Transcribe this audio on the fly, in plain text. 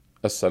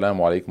Assalamu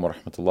alaikum wa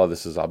rahmatullah.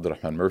 This is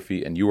Abdurrahman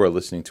Murphy, and you are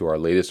listening to our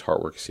latest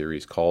Heartwork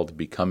series called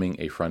Becoming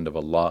a Friend of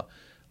Allah,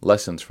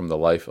 Lessons from the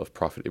Life of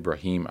Prophet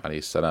Ibrahim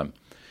alayhi salam.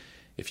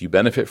 If you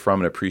benefit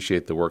from and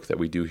appreciate the work that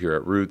we do here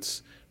at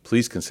Roots,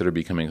 please consider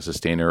becoming a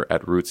sustainer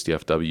at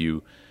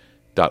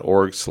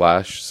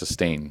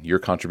rootsdfw.org/sustain. Your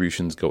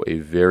contributions go a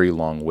very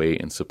long way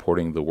in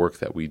supporting the work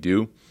that we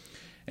do.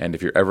 And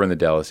if you're ever in the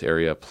Dallas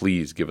area,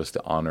 please give us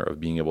the honor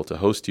of being able to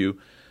host you.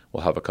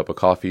 We'll have a cup of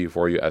coffee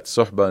for you at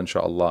Suhba,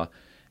 inshallah,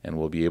 and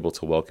we'll be able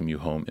to welcome you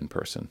home in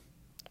person.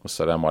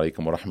 Wassalamu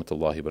alaikum wa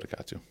rahmatullahi wa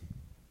barakatuh.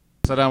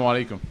 Assalamu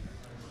alaikum.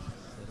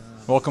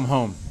 Welcome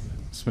home.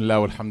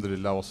 Bismillah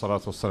walhamdulillah wa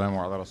salatu wa salamu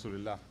ala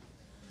rasulillah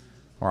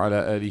wa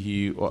ala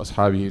alihi wa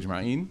ashabihi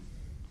ajma'een.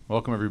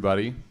 Welcome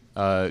everybody.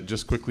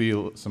 Just quickly,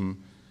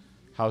 some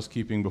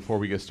housekeeping before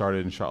we get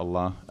started,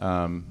 inshallah.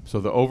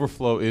 So the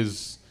overflow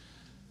is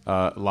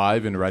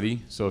live and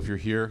ready. So if you're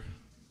here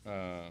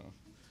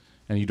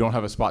and you don't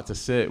have a spot to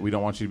sit, we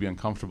don't want you to be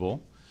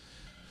uncomfortable.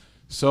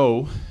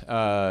 So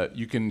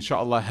you can,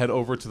 inshallah, head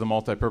over to the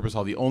multi-purpose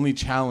hall. The only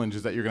challenge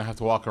is that you're going to have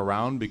to walk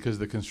around because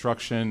the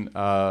construction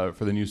for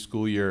the new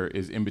school year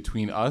is in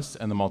between us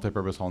and the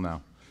multi-purpose hall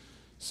now.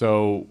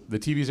 So the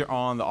TVs are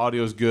on, the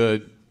audio is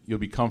good, you'll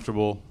be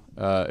comfortable.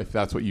 If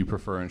that's what you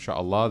prefer,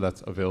 inshallah,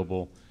 that's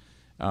available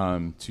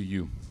to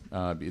you,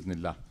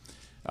 bi'idhnillah.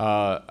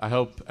 I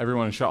hope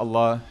everyone,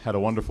 inshallah, had a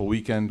wonderful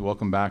weekend.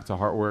 Welcome back to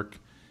Heartwork.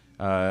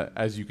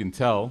 As you can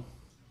tell,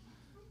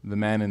 the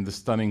man in the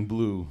stunning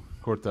blue,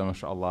 Kurta,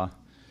 mashallah.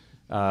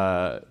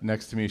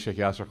 Next to me, Sheikh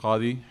Yasir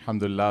Qadhi.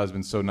 Alhamdulillah, has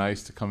been so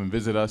nice to come and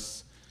visit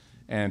us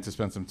and to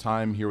spend some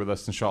time here with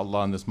us, inshallah,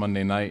 on this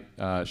Monday night.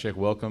 Sheikh,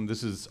 welcome.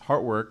 This is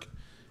Heartwork.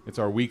 It's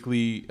our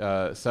weekly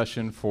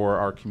session for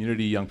our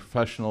community, young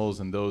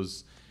professionals, and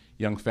those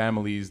young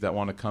families that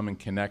want to come and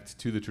connect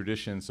to the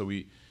tradition. So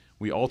we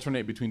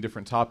alternate between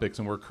different topics,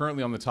 and we're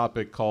currently on the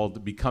topic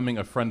called Becoming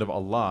a Friend of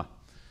Allah,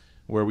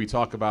 where we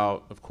talk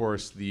about, of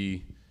course,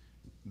 the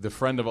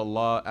friend of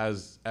Allah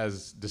as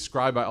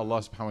described by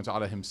Allah subhanahu wa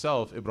ta'ala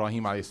himself,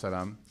 Ibrahim alayhi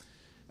salam.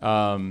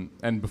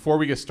 And before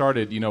we get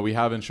started, we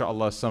have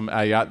inshallah some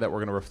ayat that we're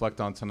going to reflect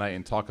on tonight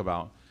and talk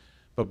about.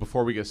 But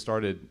before we get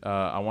started,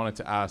 I wanted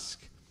to ask,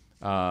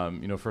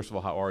 first of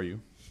all, how are you?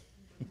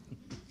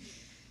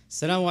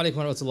 Assalamu alaikum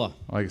wa rahmatullah.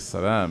 Alaykum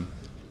salam.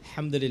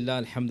 Alhamdulillah,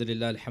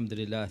 alhamdulillah,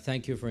 alhamdulillah.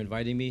 Thank you for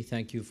inviting me.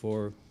 Thank you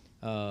for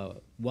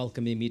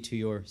welcoming me to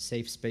your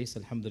safe space,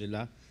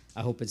 alhamdulillah.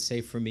 I hope it's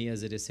safe for me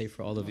as it is safe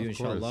for all of you,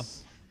 inshallah.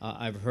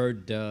 I've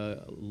heard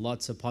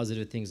lots of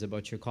positive things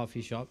about your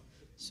coffee shop.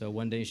 So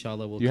one day,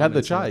 inshallah, we'll. You had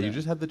the chai. You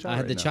just had the chai. I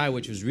had the chai,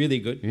 which was really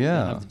good.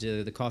 Yeah. I'll have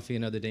the coffee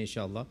another day,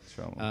 inshallah.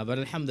 But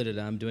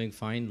alhamdulillah, I'm doing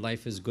fine.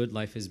 Life is good.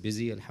 Life is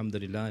busy,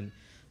 alhamdulillah. And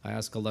I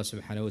ask Allah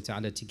subhanahu wa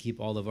ta'ala to keep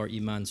all of our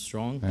iman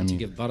strong and to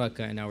give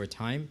barakah in our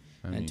time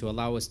and to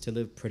allow us to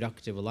live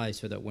productive lives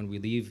so that when we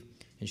leave,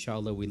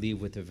 inshallah, we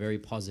leave with a very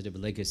positive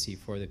legacy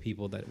for the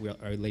people that we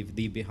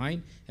leave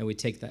behind, and we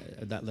take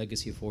that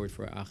legacy forward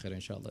for akhirah,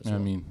 inshallah.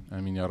 Ameen.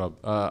 Ameen, ya Rab.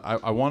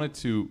 I wanted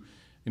to,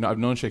 I've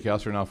known Sheikh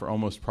Yasir now for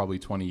almost probably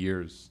 20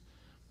 years.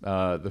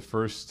 The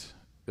first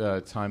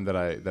time that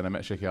I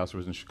met Sheikh Yasir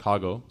was in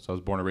Chicago. So I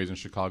was born and raised in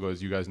Chicago,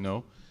 as you guys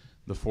know,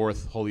 the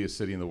fourth holiest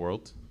city in the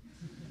world,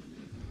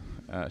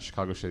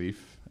 Chicago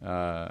Sharif.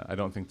 I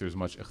don't think there's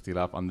much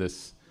ikhtilaf on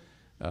this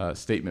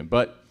statement,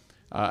 but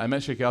I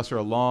met Sheikh Yasir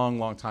a long,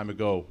 long time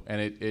ago,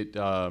 and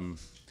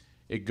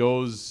it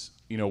goes,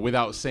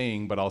 without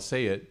saying, but I'll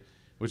say it,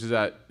 which is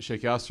that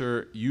Sheikh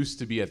Yasir used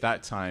to be at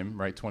that time,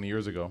 right, 20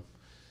 years ago,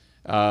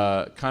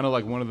 kind of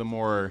like one of the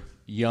more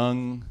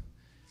young,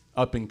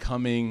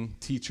 up-and-coming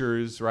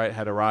teachers, right,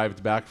 had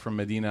arrived back from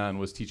Medina and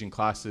was teaching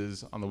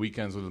classes on the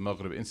weekends with the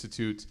Maghrib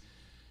Institute,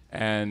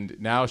 and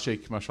now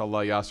Sheikh,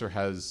 mashallah, Yasir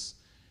has,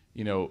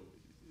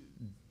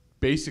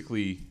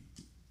 basically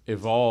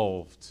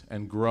evolved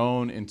and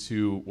grown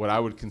into what I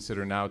would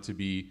consider now to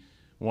be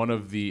one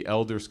of the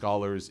elder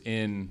scholars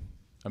in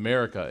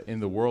America, in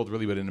the world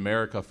really, but in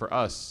America for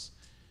us,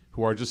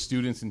 who are just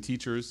students and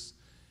teachers.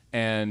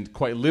 And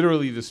quite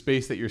literally, the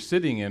space that you're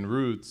sitting in,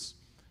 Roots,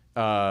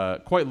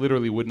 quite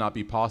literally would not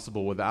be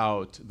possible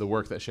without the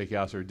work that Sheikh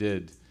Yasir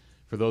did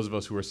for those of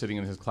us who were sitting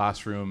in his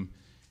classroom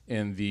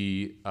in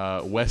the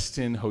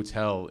Westin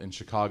Hotel in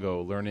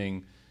Chicago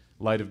learning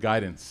Light of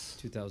Guidance.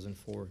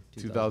 2004.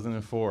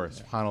 2004,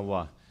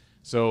 subhanAllah.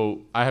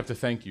 So I have to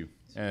thank you.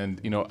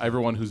 And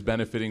everyone who's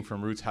benefiting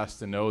from Roots has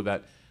to know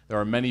that there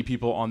are many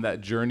people on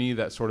that journey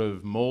that sort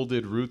of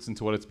molded Roots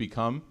into what it's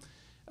become.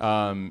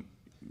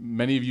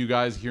 Many of you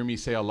guys hear me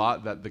say a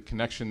lot that the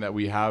connection that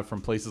we have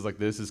from places like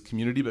this is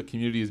community, but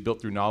community is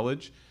built through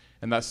knowledge.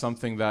 And that's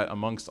something that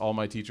amongst all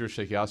my teachers,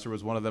 Sheikh Yasir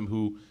was one of them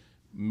who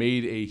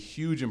made a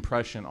huge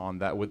impression on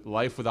that. With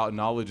life without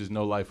knowledge is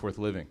no life worth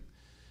living.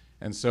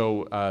 And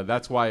so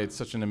that's why it's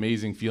such an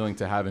amazing feeling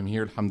to have him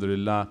here,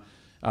 alhamdulillah.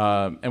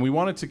 And we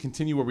wanted to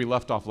continue where we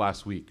left off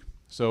last week.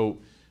 So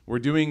we're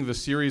doing the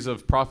series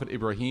of Prophet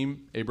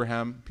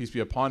Abraham, peace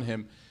be upon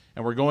him,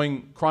 and we're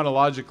going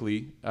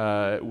chronologically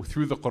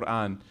through the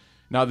Quran.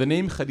 Now, the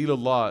name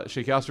Khalilullah,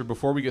 Sheikh Yasir,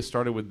 before we get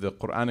started with the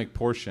Quranic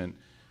portion,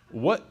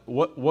 what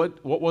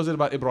was it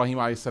about Ibrahim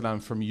alayhi salam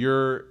from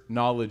your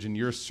knowledge and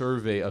your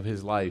survey of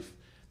his life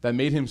that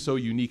made him so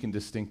unique and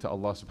distinct to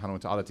Allah subhanahu wa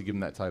ta'ala to give him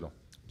that title?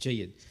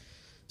 جيد.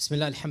 بسم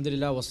الله الحمد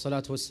لله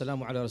والصلاة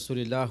والسلام على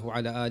رسول الله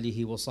وعلى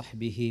آله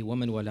وصحبه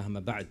ومن والاه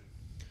ما بعد.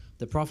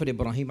 The Prophet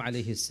Ibrahim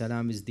alayhi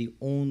salam is the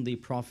only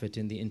prophet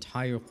in the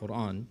entire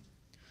Quran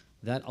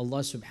that Allah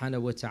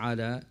subhanahu wa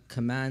ta'ala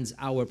commands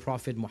our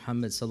Prophet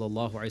Muhammad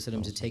sallallahu alayhi wa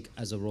sallam to take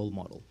as a role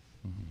model.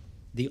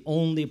 The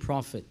only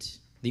prophet,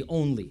 the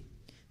only,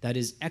 that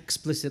is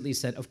explicitly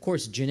said. Of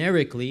course,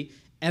 generically,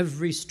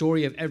 every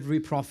story of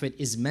every prophet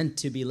is meant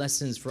to be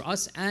lessons for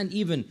us and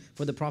even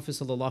for the Prophet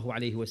sallallahu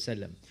alayhi wa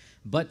sallam.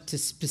 But to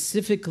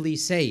specifically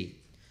say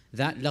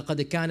that لَقَدْ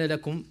كَانَ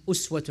لَكُمْ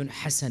أُسْوَةٌ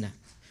حَسَنَةٌ,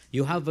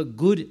 you have a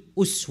good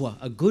uswa,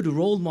 a good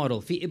role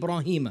model في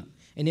إبراهيم,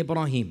 in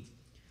Ibrahim.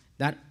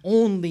 That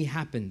only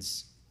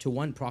happens to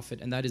one prophet,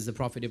 and that is the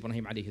Prophet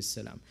Ibrahim alayhi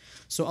salam.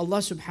 So Allah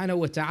subhanahu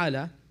wa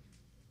ta'ala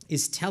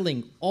is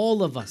telling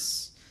all of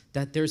us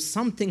that there's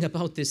something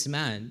about this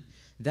man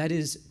that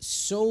is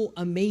so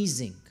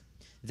amazing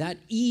that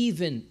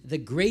even the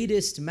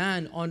greatest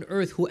man on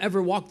earth who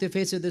ever walked the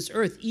face of this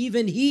earth,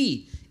 even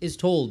he is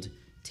told,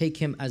 take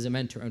him as a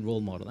mentor and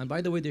role model. And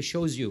by the way, this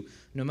shows you,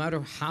 no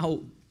matter how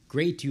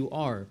great you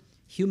are,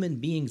 human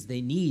beings, they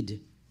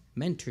need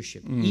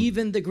mentorship.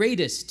 Even the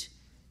greatest.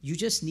 You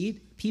just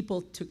need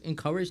people to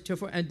encourage,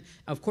 and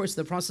of course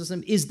the Prophet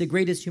is the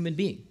greatest human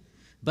being.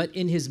 But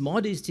in his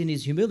modesty, in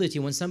his humility,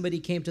 when somebody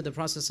came to the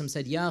Prophet and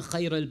said, Ya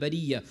khayr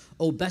al-bariyya,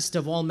 O best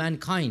of all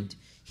mankind,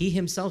 he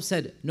himself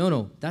said,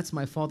 no, that's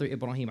my father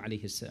Ibrahim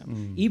alayhi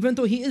salam. Even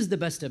though he is the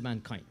best of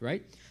mankind,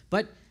 right?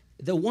 But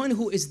the one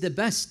who is the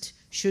best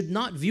should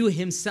not view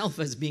himself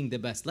as being the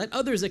best. Let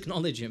others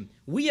acknowledge him.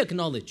 We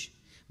acknowledge.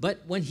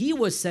 But when he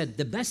was said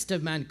the best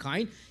of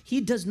mankind,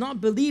 he does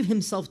not believe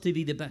himself to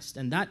be the best.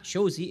 And that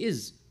shows he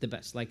is the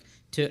best. Like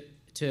to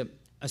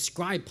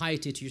ascribe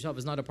piety to yourself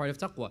is not a part of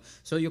taqwa.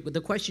 So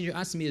the question you're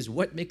asking me is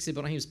what makes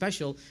Ibrahim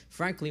special?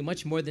 Frankly,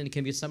 much more than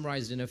can be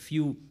summarized in a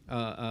few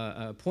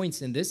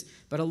points in this.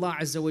 But Allah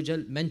Azza wa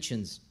Jal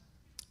mentions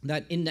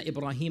that inna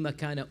Ibrahima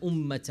kana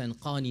ummatan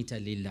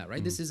qanita lillah,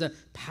 right? This is a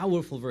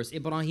powerful verse.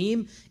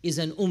 Ibrahim is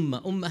an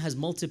ummah. Ummah has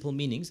multiple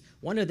meanings.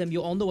 One of them,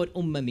 you all know what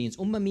ummah means.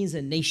 Ummah means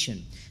a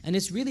nation. And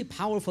it's really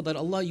powerful that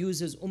Allah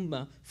uses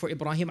ummah for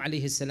Ibrahim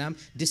alayhi salam,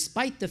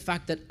 despite the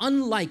fact that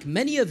unlike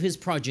many of his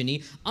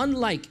progeny,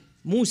 unlike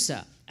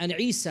Musa and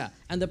Isa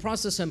and the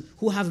Prophet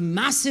who have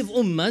massive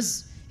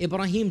ummahs,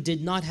 Ibrahim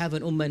did not have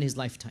an ummah in his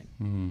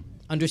lifetime.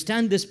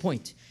 Understand this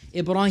point.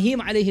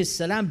 Ibrahim alayhi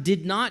salam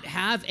did not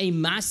have a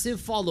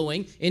massive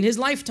following in his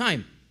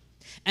lifetime.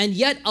 And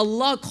yet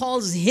Allah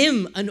calls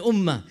him an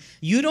ummah.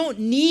 You don't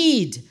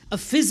need a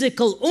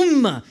physical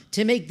ummah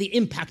to make the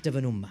impact of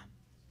an ummah.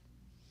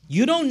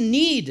 You don't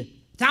need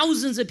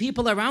thousands of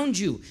people around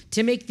you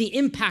to make the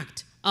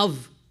impact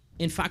of,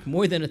 in fact,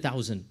 more than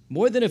 1,000,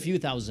 more than a few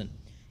thousand.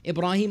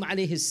 Ibrahim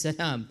alayhi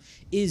salam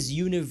is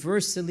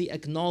universally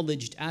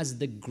acknowledged as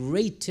the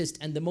greatest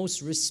and the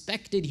most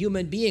respected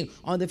human being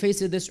on the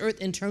face of this earth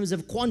in terms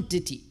of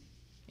quantity.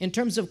 In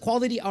terms of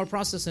quality, our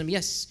Prophet,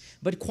 yes.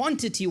 But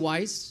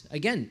quantity-wise,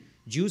 again,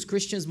 Jews,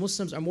 Christians,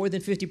 Muslims are more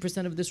than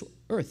 50% of this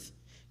earth.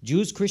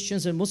 Jews,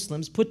 Christians, and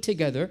Muslims put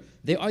together,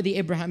 they are the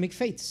Abrahamic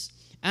faiths.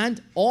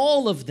 And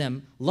all of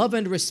them love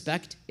and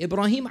respect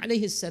Ibrahim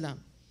alayhi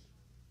salam.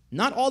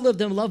 Not all of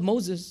them love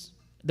Moses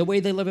the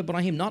way they love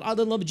Ibrahim. Not all of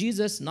them love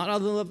Jesus. Not all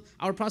of them love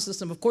our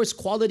Prophet. Of course,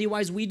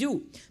 quality-wise we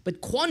do. But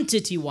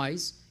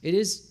quantity-wise, it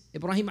is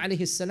Ibrahim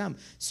alayhi salam.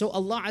 So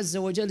Allah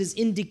Azza wa Jal is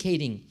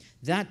indicating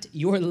that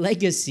your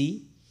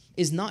legacy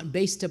is not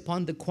based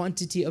upon the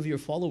quantity of your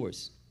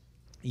followers.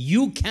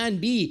 You can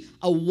be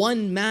a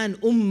one-man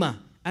ummah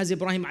as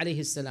Ibrahim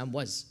alayhi salam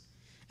was.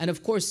 And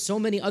of course, so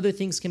many other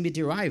things can be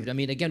derived. I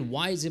mean, again,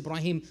 why is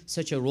Ibrahim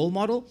such a role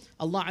model?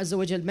 Allah Azza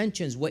wa Jal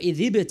mentions,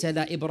 وَإِذِ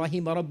ابْتَلَى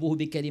إِبْرَاهِيمَ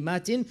رَبُّهُ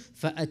بِكَلِمَاتٍ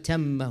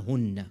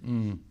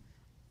فَأَتَمَّهُنَّ.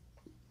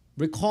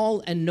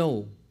 Recall and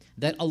know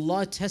that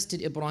Allah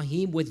tested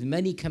Ibrahim with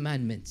many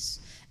commandments.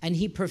 And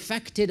He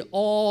perfected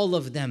all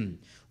of them.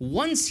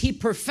 Once He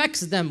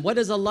perfects them, what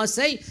does Allah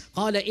say?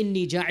 قَالَ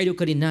إِنِّي جَاعِلُكَ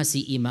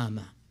لِلنَّاسِ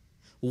إِمَامًا.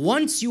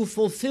 Once you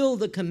fulfill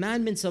the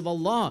commandments of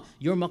Allah,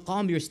 your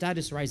maqam, your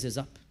status rises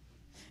up.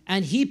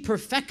 And He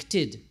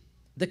perfected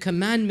the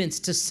commandments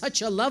to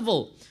such a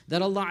level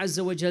that Allah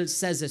Azza wa Jal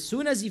says, as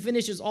soon as He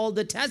finishes all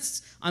the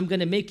tests, I'm going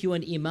to make you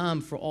an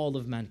imam for all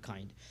of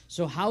mankind.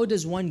 So how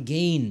does one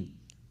gain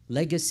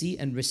legacy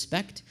and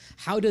respect?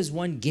 How does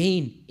one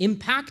gain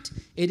impact?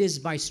 It is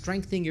by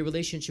strengthening your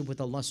relationship with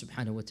Allah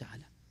subhanahu wa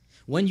ta'ala.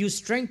 When you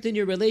strengthen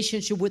your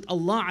relationship with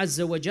Allah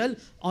Azza wa Jal,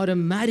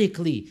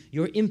 automatically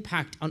your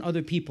impact on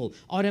other people,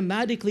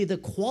 automatically the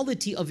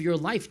quality of your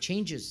life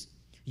changes.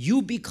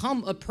 You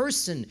become a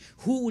person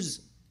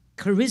whose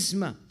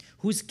charisma,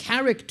 whose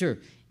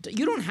character,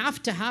 you don't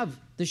have to have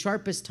the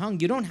sharpest tongue.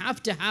 You don't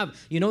have to have,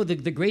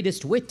 the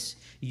greatest wit.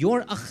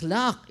 Your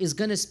akhlaq is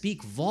going to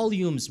speak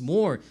volumes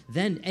more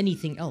than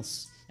anything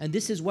else. And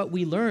this is what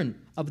we learn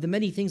of the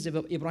many things of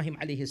Ibrahim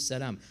alayhi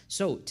salam.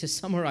 So to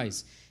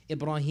summarize,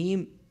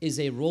 Ibrahim is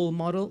a role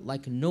model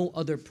like no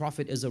other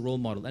prophet is a role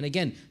model. And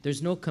again,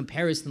 there's no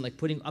comparison like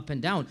putting up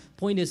and down.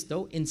 Point is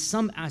though, in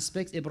some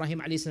aspects, Ibrahim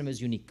alayhi salam is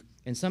unique.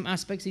 In some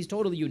aspects, he's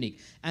totally unique.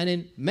 And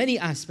in many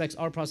aspects,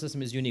 our Prophet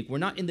is unique. We're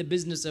not in the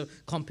business of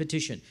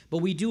competition, but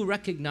we do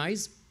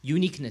recognize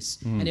uniqueness.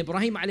 And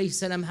Ibrahim alayhi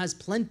salam has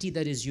plenty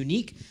that is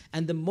unique.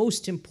 And the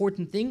most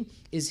important thing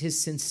is his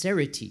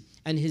sincerity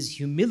and his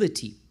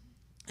humility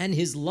and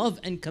his love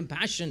and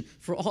compassion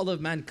for all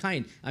of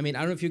mankind. I mean, I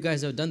don't know if you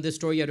guys have done this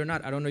story yet or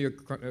not. I don't know your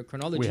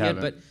chronology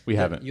yet, but we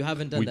haven't. You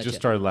haven't done that yet. We just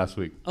started last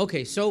week.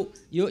 Okay, so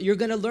you're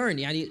going to learn.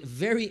 Yani,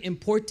 very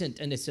important,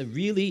 and it's a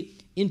really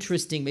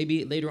interesting,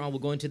 maybe later on we'll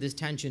go into this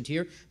tangent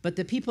here, but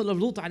the people of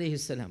Lut alayhi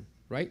salam,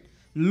 right?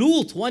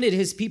 Lut wanted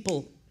his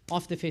people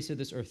off the face of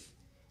this earth.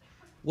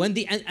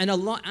 And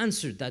Allah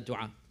answered that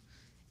dua.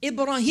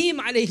 Ibrahim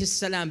alayhi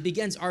salam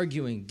begins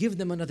arguing, give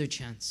them another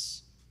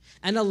chance.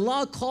 And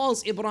Allah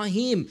calls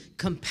Ibrahim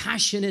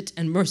compassionate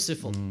and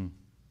merciful,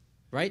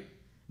 right?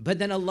 But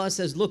then Allah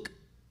says, look,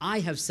 I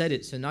have said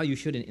it, so now you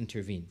shouldn't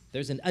intervene.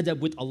 There's an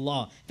adab with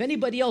Allah. If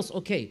anybody else,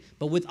 okay.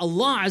 But with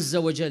Allah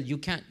Azza wa Jal, you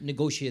can't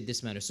negotiate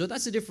this matter. So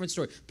that's a different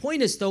story.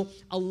 Point is though,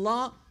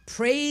 Allah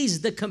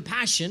praised the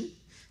compassion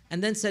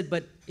and then said,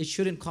 but it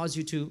shouldn't cause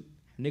you to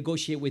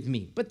negotiate with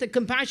me. But the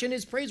compassion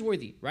is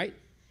praiseworthy, right?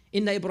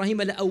 Inna Ibrahim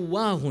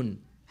la'awwahun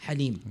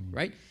halim,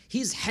 right?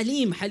 He's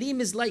halim. Halim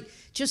is like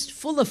just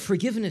full of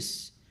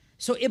forgiveness.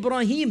 So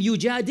Ibrahim,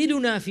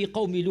 yujadiluna fi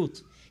qawmi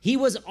Lut. He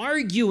was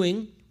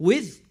arguing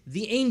with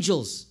the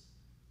angels.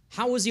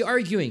 How was he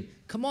arguing?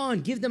 Come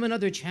on, give them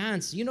another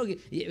chance. You know,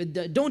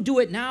 don't do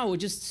it now.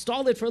 Just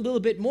stall it for a little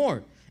bit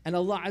more. And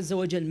Allah Azza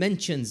wa Jal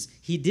mentions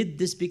he did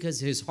this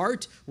because his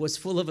heart was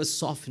full of a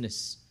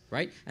softness,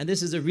 right? And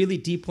this is a really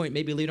deep point.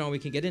 Maybe later on we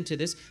can get into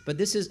this. But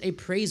this is a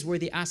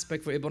praiseworthy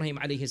aspect for Ibrahim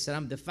alayhi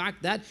salam. The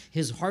fact that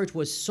his heart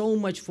was so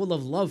much full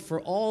of love for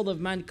all of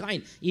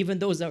mankind, even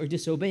those that were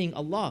disobeying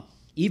Allah,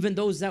 even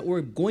those that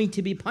were going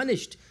to be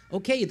punished.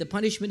 Okay, the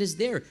punishment is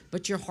there,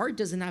 but your heart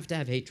doesn't have to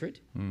have hatred.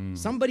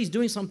 Somebody's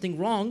doing something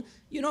wrong.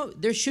 You know,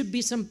 there should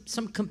be some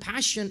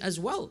compassion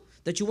as well,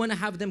 that you want to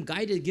have them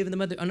guided, give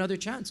them another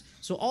chance.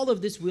 So all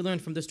of this we learn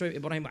from the story of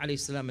Ibrahim alayhi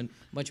salam and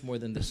much more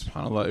than this.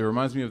 SubhanAllah, it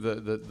reminds me of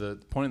the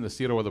point in the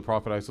seerah where the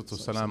Prophet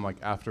ﷺ, like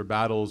after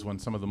battles, when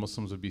some of the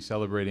Muslims would be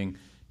celebrating,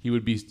 he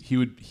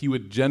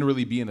would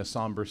generally be in a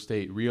somber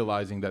state,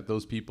 realizing that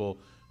those people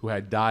who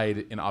had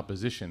died in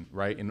opposition,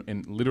 right,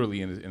 in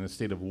literally in a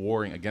state of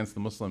warring against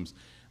the Muslims,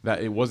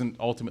 that it wasn't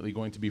ultimately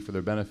going to be for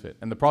their benefit.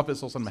 And the Prophet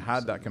ﷺ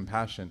had that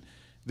compassion.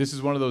 This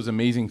is one of those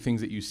amazing things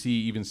that you see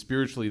even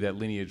spiritually, that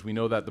lineage. We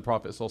know that the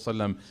Prophet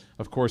ﷺ,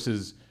 of course,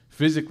 is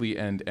physically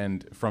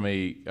and from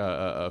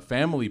a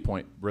family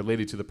point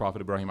related to the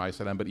Prophet Ibrahim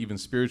ﷺ, but even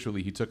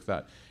spiritually he took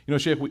that. You know,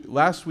 Shaykh,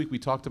 last week we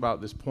talked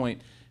about this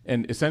point,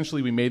 and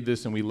essentially we made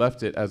this and we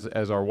left it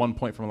as our one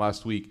point from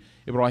last week.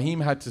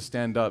 Ibrahim had to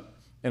stand up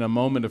in a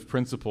moment of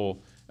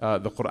principle.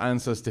 The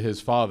Quran says to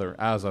his father,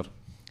 Azar,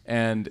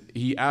 and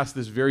he asked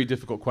this very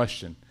difficult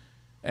question.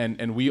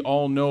 And we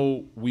all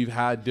know we've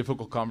had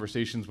difficult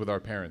conversations with our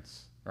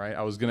parents, right?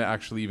 I was going to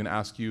actually even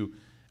ask you,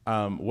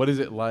 what is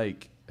it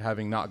like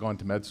having not gone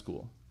to med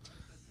school?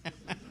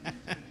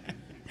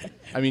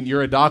 I mean,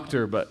 you're a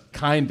doctor, but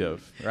kind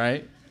of,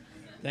 right?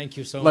 Thank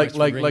you so much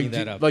for bringing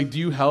that up. Do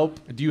you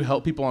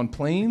help people on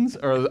planes,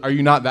 or are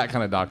you not that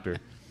kind of doctor?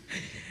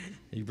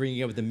 You're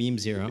bringing up the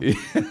memes here, huh?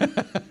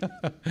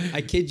 I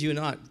kid you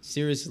not.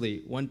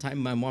 Seriously, one time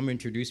my mom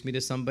introduced me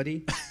to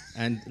somebody,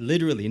 and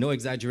literally, no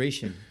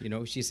exaggeration, you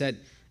know, she said,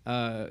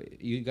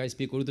 you guys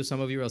speak Urdu, some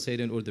of you, I'll say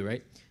it in Urdu,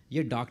 right?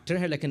 Ye doctor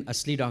hai, lekin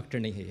asli doctor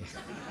nahi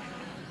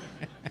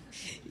hai.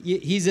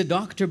 He's a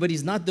doctor, but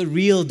he's not the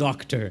real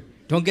doctor.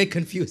 Don't get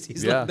confused.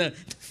 He's like the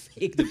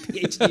fake, the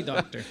PhD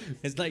doctor.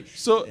 It's like...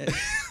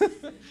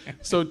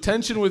 So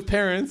tension with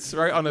parents,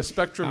 right, on a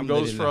spectrum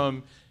goes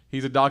from...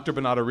 he's a doctor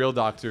but not a real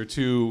doctor,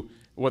 to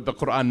what the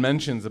Quran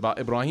mentions about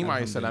Ibrahim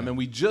alayhi salam. And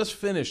we just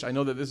finished, I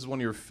know that this is one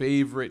of your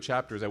favorite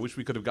chapters, I wish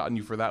we could have gotten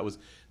you for that, was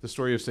the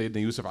story of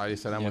Sayyidina Yusuf alayhi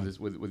salam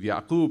with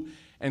Yaqub.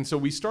 And so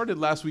we started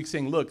last week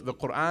saying, look, the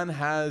Quran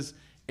has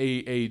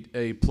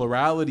a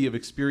plurality of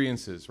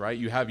experiences, right?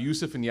 You have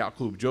Yusuf and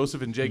Yaqub,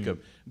 Joseph and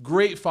Jacob,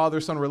 great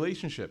father-son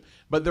relationship.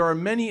 But there are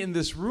many in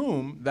this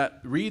room that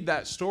read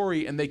that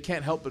story and they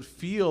can't help but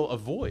feel a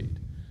void.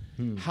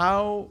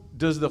 How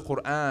does the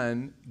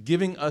Quran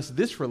giving us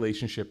this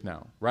relationship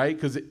now, right?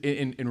 Because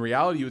in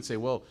reality, you would say,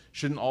 well,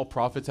 shouldn't all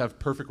prophets have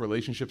perfect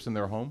relationships in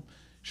their home?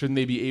 Shouldn't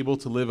they be able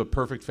to live a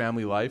perfect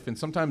family life? And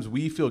sometimes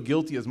we feel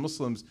guilty as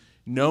Muslims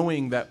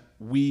knowing that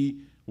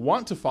we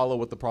want to follow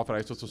what the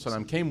Prophet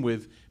ﷺ came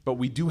with, but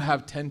we do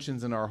have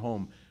tensions in our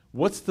home.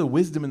 What's the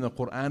wisdom in the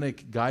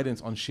Quranic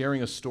guidance on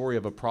sharing a story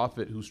of a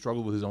prophet who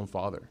struggled with his own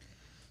father?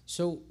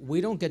 So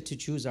we don't get to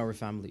choose our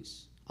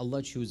families.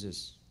 Allah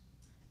chooses.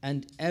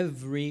 And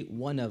every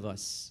one of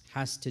us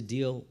has to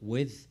deal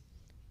with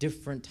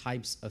different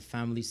types of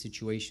family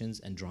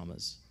situations and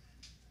dramas.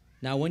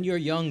 Now, when you're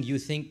young, you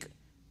think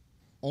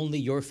only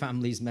your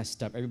family is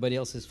messed up. Everybody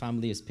else's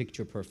family is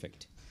picture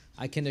perfect.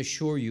 I can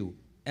assure you,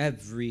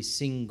 every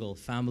single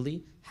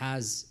family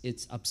has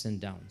its ups and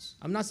downs.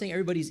 I'm not saying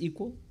everybody's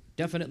equal.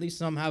 Definitely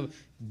some have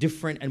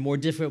different and more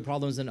difficult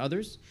problems than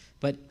others.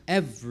 But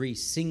every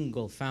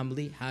single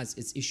family has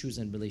its issues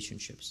and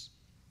relationships.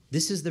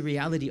 This is the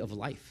reality of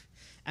life.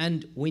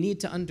 And we need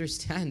to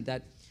understand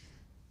that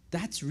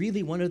that's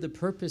really one of the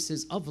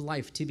purposes of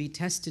life, to be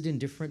tested in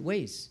different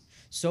ways.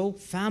 So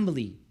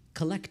family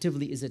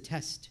collectively is a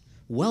test.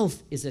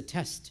 Wealth is a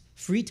test.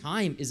 Free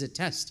time is a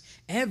test.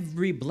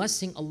 Every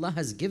blessing Allah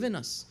has given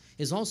us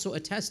is also a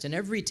test, and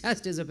every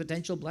test is a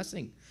potential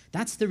blessing.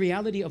 That's the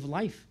reality of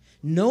life.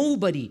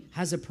 Nobody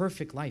has a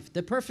perfect life.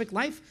 The perfect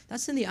life,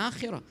 that's in the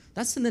akhirah.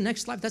 That's in the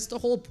next life. That's the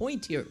whole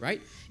point here,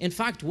 right? In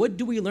fact, what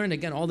do we learn?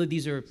 Again, all of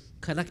these are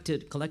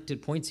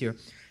collected points here.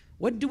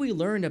 What do we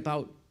learn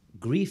about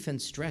grief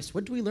and stress?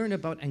 What do we learn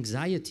about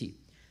anxiety?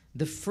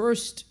 The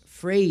first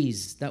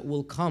phrase that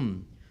will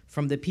come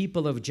from the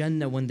people of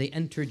Jannah when they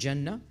enter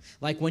Jannah,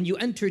 like when you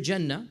enter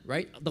Jannah,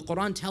 right? The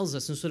Quran tells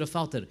us in Surah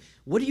Fatir,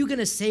 what are you going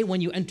to say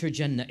when you enter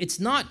Jannah? It's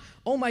not,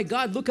 oh my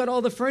God, look at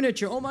all the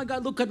furniture. Oh my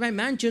God, look at my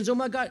mansions. Oh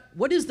my God.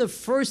 What is the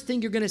first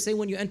thing you're going to say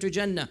when you enter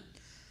Jannah?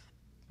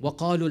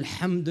 وَقَالُوا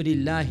الْحَمْدُ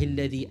لِلَّهِ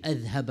الَّذِي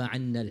أَذْهَبَ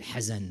عَنَّا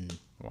الْحَزَنَ.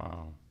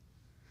 Wow.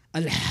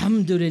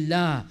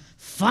 Alhamdulillah.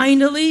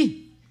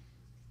 Finally,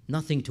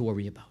 nothing to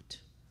worry about.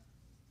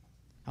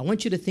 I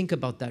want you to think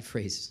about that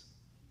phrase.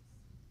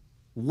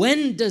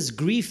 When does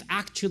grief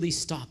actually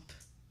stop?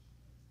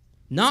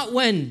 Not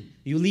when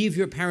you leave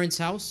your parents'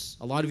 house.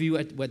 A lot of you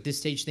at this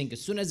stage think, as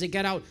soon as I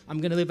get out,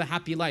 I'm going to live a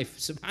happy life.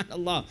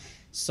 SubhanAllah.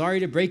 Sorry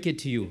to break it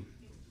to you.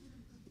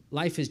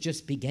 Life is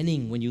just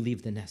beginning when you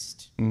leave the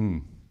nest.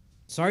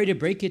 Sorry to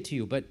break it to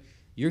you, but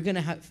you're going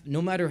to have,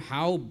 no matter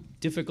how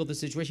difficult the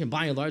situation,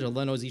 by and large,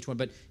 Allah knows each one,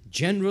 but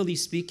generally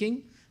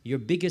speaking, your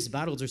biggest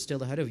battles are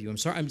still ahead of you. I'm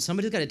sorry,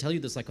 somebody's got to tell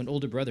you this like an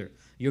older brother.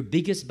 Your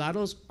biggest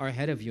battles are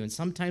ahead of you. And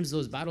sometimes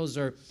those battles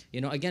are,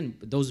 again,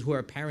 those who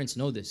are parents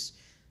know this.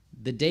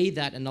 The day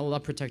that, and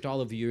Allah protect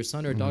all of you, your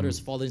son or daughter is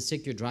fallen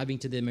sick, you're driving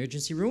to the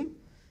emergency room,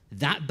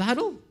 that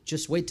battle,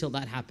 just wait till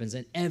that happens.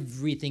 And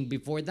everything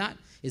before that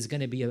is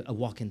going to be a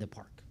walk in the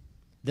park.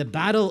 The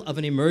battle of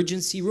an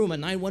emergency room, a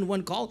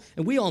 911 call,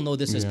 and we all know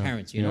this as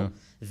parents, you know.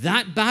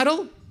 That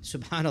battle,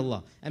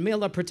 subhanAllah. And may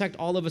Allah protect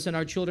all of us and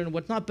our children and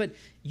whatnot, but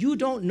you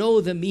don't know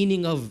the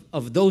meaning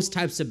of those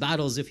types of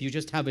battles if you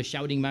just have a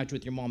shouting match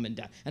with your mom and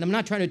dad. And I'm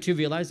not trying to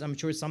trivialize, I'm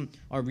sure some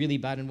are really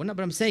bad and whatnot,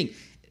 but I'm saying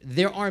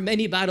there are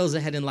many battles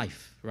ahead in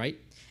life, right?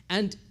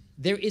 And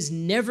there is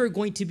never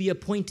going to be a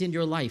point in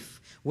your life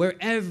where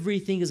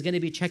everything is going to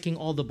be checking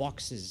all the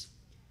boxes.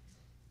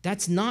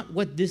 That's not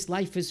what this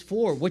life is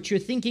for. What you're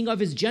thinking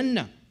of is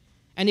Jannah.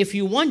 And if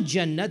you want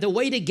Jannah, the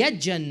way to get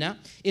Jannah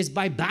is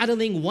by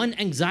battling one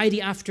anxiety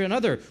after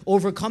another,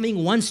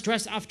 overcoming one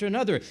stress after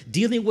another,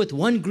 dealing with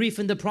one grief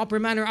in the proper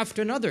manner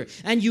after another.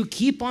 And you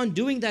keep on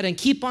doing that and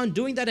keep on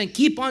doing that and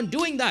keep on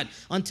doing that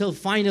until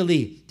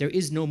finally there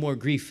is no more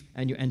grief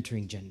and you're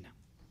entering Jannah.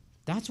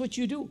 That's what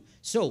you do.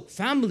 So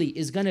family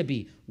is going to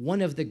be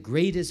one of the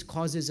greatest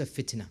causes of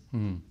fitna.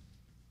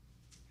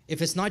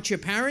 If it's not your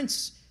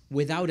parents,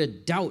 without a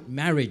doubt,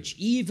 marriage,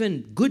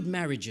 even good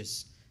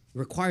marriages,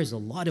 requires a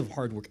lot of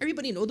hard work.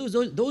 Everybody knows,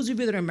 those of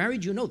you that are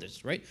married, you know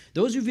this, right?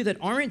 Those of you that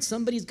aren't,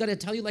 somebody's got to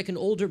tell you like an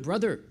older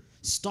brother.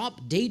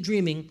 Stop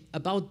daydreaming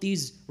about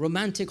these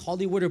romantic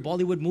Hollywood or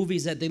Bollywood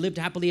movies that they lived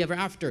happily ever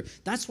after.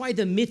 That's why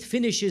the myth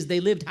finishes, they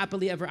lived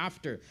happily ever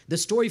after. The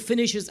story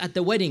finishes at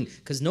the wedding,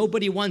 because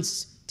nobody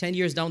wants 10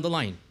 years down the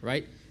line,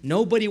 right?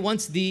 Nobody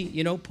wants the,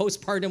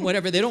 postpartum,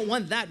 whatever. They don't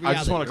want that reality. I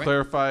just want to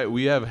clarify,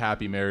 we have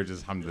happy marriages,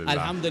 alhamdulillah.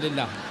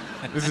 Alhamdulillah.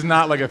 This is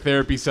not like a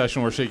therapy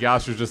session where Sheikh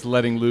Yasir's just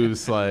letting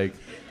loose, like,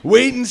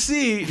 wait and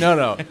see.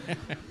 No.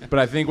 But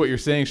I think what you're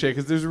saying, Sheikh,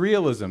 is there's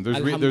realism.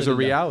 There's a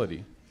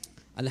reality.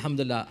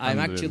 Alhamdulillah. I'm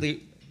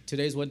actually,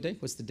 today's what day?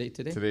 What's the date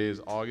today? Today is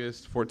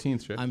August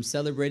 14th, Sheikh. I'm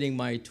celebrating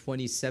my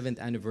 27th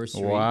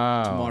anniversary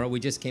tomorrow. We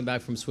just came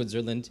back from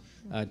Switzerland,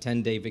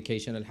 10-day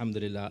vacation,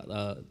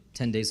 alhamdulillah,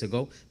 10 days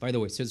ago. By the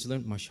way,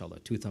 Switzerland, mashallah,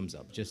 2 thumbs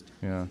up. Just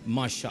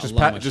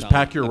mashallah. Just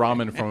pack your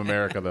ramen from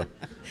America, though.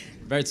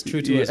 That's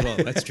true too as well.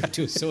 That's true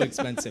too. So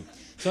expensive.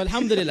 So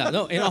alhamdulillah.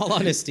 No, in all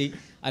honesty,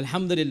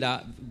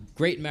 alhamdulillah,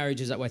 great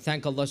marriages. I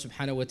thank Allah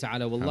subhanahu wa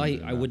ta'ala.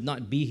 Wallahi, I would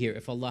not be here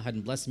if Allah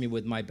hadn't blessed me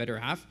with my better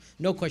half.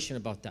 No question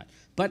about that.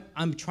 But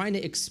I'm trying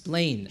to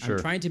explain. Sure.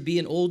 I'm trying to be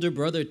an older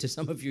brother to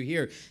some of you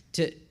here.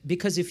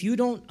 Because if you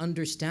don't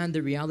understand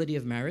the reality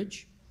of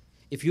marriage,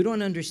 if you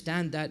don't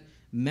understand that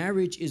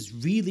marriage is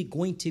really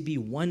going to be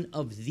one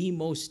of the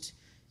most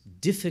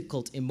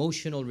difficult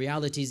emotional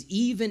realities,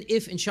 even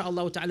if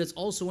inshallah ta'ala it's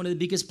also one of the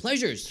biggest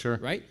pleasures, sure,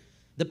 right?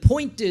 The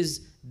point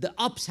is the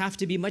ups have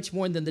to be much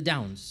more than the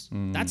downs.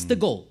 That's the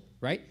goal,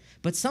 right?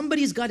 But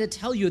somebody's got to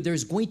tell you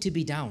there's going to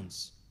be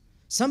downs.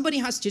 Somebody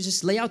has to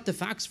just lay out the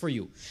facts for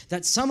you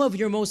that some of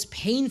your most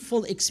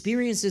painful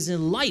experiences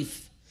in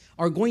life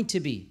are going to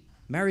be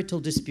marital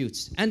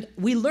disputes. And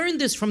we learn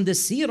this from the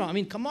seerah. I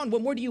mean, come on,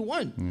 what more do you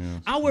want?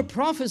 Our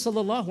Prophet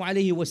sallallahu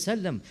alaihi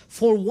wasallam,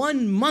 for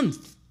 1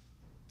 month,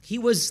 He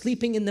was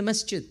sleeping in the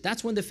masjid.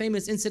 That's when the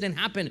famous incident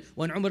happened,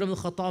 when Umar ibn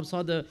Khattab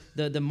saw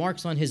the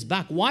marks on his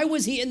back. Why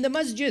was he in the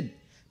masjid?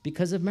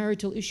 Because of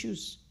marital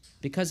issues,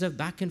 because of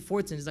back and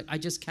forth. And he's like, I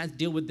just can't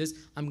deal with this.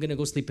 I'm going to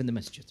go sleep in the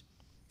masjid.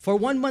 For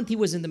 1 month he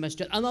was in the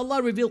masjid. And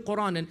Allah revealed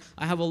Quran. And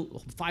I have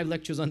 5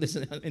 lectures on this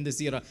in the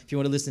seerah if you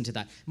want to listen to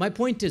that. My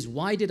point is,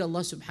 why did Allah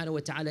subhanahu wa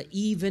ta'ala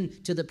even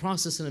to the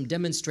Prophet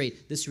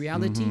demonstrate this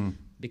reality?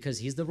 Because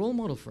he's the role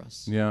model for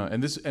us. Yeah,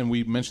 and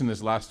we mentioned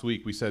this last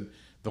week. We said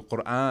the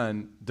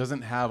Quran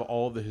doesn't have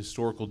all the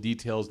historical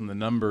details and the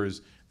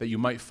numbers that you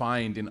might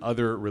find in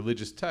other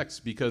religious texts,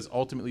 because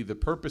ultimately the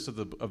purpose of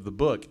the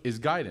book is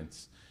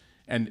guidance.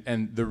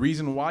 And the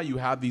reason why you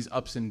have these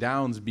ups and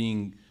downs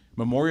being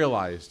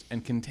memorialized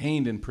and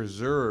contained and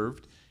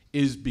preserved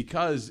is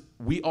because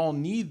we all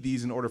need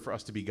these in order for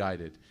us to be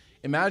guided.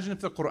 Imagine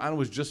if the Quran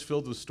was just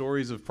filled with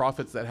stories of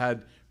prophets that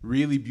had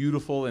really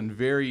beautiful and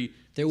very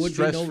there would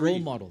be no role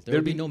model. There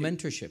would be no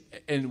mentorship.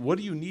 And what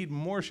do you need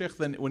more, Sheikh,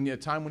 than a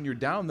time when you're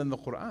down than the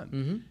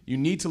Quran? You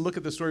need to look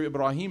at the story of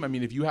Ibrahim. I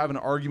mean, if you have an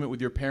argument with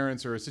your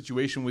parents or a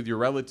situation with your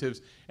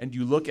relatives and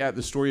you look at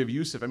the story of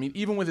Yusuf, I mean,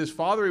 even with his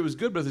father it was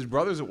good, but with his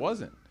brothers it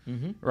wasn't.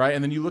 Right?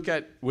 And then you look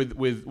at with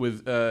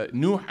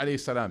Nuh alayhi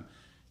salam,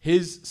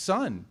 his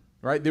son,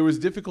 right? There was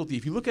difficulty.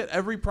 If you look at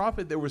every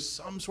prophet, there was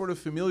some sort of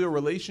familial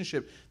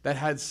relationship that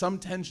had some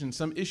tension,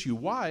 some issue.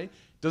 Why?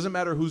 Doesn't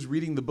matter who's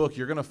reading the book,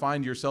 you're going to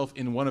find yourself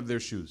in one of their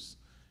shoes,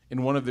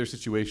 in one of their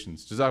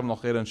situations. Jazakumullah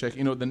khairan, Shaykh.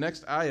 You know, the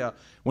next ayah,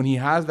 when he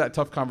has that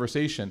tough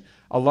conversation,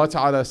 Allah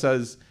Ta'ala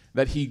says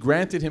that He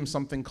granted him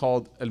something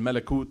called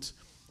al-malakut,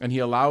 and He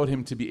allowed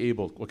him to be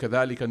able,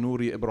 وَكَذَلِكَ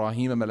نُورِ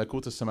إِبْرَاهِيمَ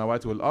مَلَكُوتَ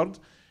السَّمَاوَاتِ وَالْأَرْضِ,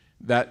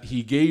 that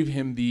He gave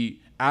him the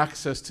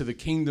access to the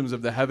kingdoms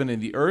of the heaven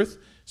and the earth,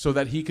 so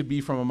that he could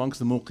be from amongst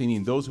the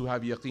muqinin, those who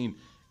have yaqeen.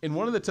 In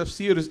one of the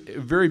tafsirs,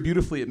 very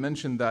beautifully, it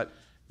mentioned that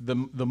the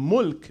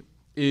mulk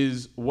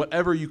is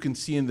whatever you can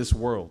see in this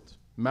world.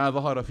 ما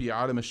ظهر في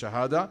عالم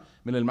الشهادة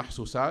من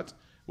المحسوسات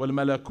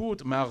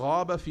والملكوت ما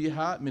غاب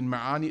فيها من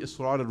معاني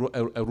إسرار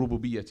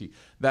الربوبية.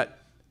 That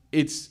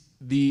it's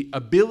the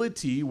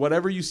ability,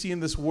 whatever you see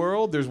in this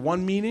world, there's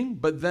one meaning,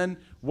 but then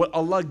what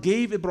Allah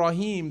gave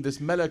Ibrahim, this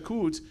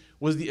malakut,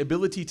 was the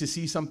ability to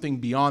see something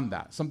beyond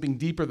that, something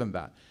deeper than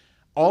that.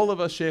 All of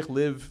us, Shaykh,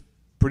 live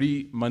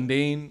pretty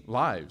mundane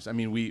lives. I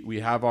mean, we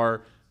have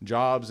our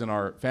jobs and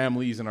our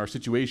families and our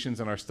situations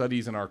and our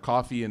studies and our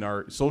coffee and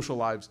our social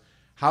lives.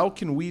 How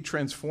can we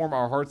transform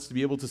our hearts to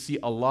be able to see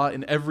Allah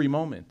in every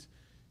moment?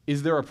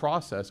 Is there a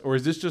process, or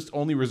is this just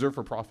only reserved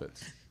for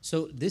prophets?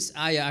 So this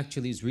ayah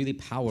actually is really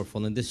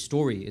powerful, and this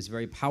story is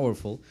very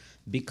powerful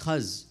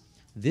because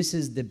this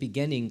is the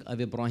beginning of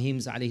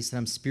Ibrahim's alayhi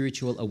salam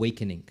spiritual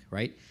awakening,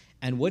 right?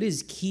 And what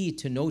is key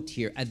to note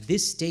here, at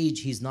this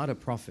stage, he's not a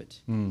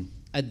prophet.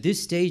 At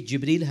this stage,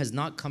 Jibreel has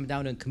not come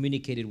down and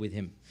communicated with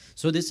him.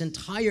 So this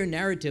entire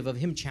narrative of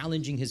him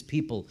challenging his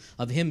people,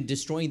 of him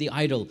destroying the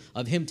idol,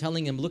 of him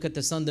telling him, look at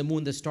the sun, the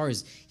moon, the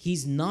stars,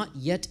 he's not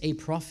yet a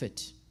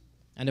prophet.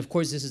 And of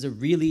course, this is a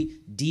really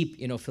deep,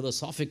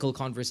 philosophical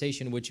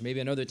conversation, which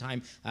maybe another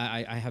time,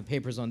 I have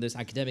papers on this,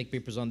 academic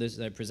papers on this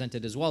that I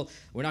presented as well.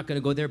 We're not going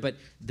to go there, but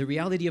the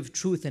reality of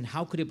truth, and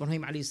how could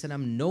Ibrahim alayhi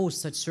salam know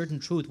such certain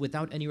truth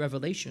without any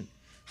revelation?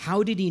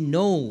 How did he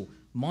know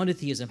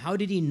monotheism? How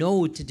did he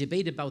know to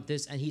debate about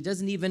this? And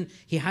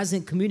he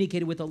hasn't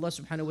communicated with Allah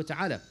subhanahu wa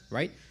ta'ala,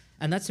 right?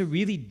 And that's a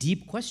really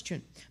deep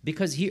question,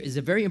 because here is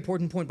a very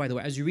important point, by the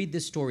way. As you read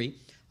this story,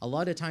 a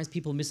lot of times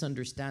people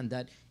misunderstand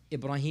that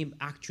Ibrahim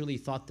actually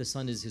thought the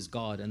sun is his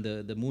God and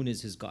the moon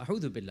is his God.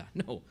 A'udhu billah.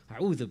 No,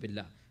 a'udhu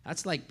billah.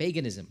 That's like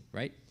paganism,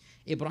 right?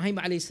 Ibrahim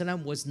alayhi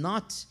salam was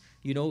not,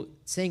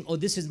 saying, oh,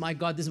 this is my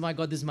God, this is my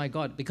God, this is my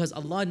God. Because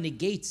Allah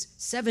negates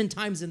 7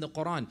 times in the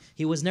Quran,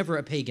 he was never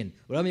a pagan.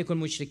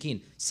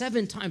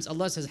 7 times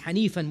Allah says,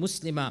 Hanifan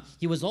Muslima.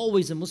 He was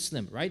always a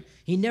Muslim, right?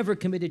 He never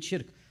committed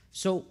shirk.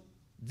 So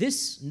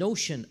this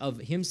notion of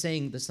him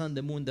saying the sun,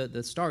 the moon,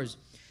 the stars,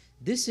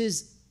 this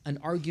is an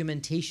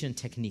argumentation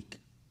technique.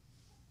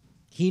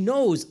 He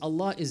knows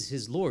Allah is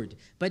his Lord,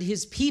 but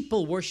his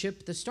people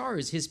worship the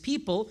stars. His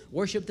people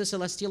worship the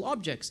celestial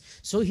objects.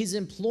 So he's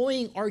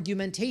employing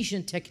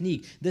argumentation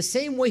technique, the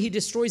same way he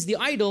destroys the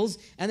idols,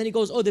 and then he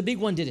goes, oh, the big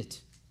one did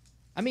it.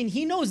 I mean,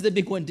 he knows the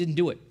big one didn't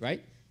do it,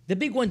 right? The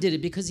big one did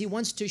it because he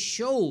wants to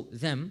show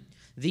them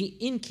the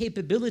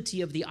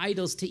incapability of the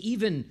idols to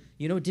even,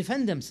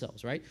 defend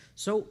themselves, right?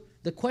 So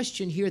the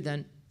question here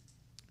then,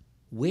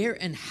 where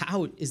and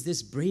how is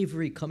this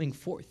bravery coming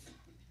forth?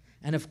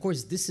 And of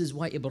course, this is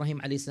why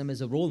Ibrahim alayhi salam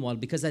is a role model,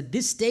 because at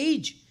this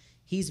stage,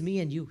 he's me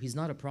and you. He's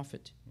not a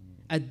prophet.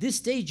 At this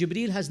stage,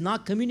 Jibreel has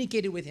not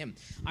communicated with him.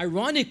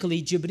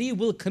 Ironically, Jibreel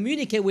will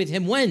communicate with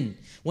him when?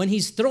 When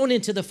he's thrown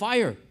into the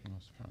fire.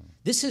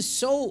 This is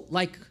so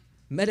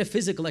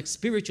metaphysical,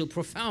 spiritual,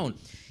 profound.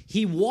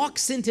 He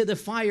walks into the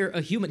fire,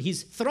 a human.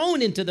 He's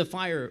thrown into the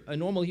fire, a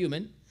normal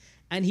human,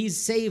 and he's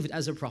saved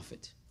as a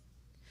prophet.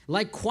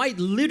 Quite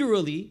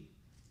literally,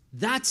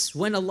 That's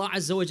when Allah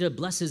Azza wa Jalla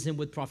blesses him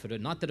with prophethood.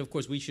 Not that, of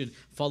course, we should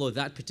follow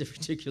that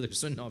particular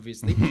sunnah,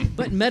 obviously,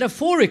 but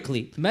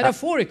metaphorically.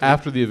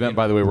 After the event,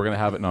 by the way, we're going to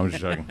have it. No, I'm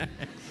just joking.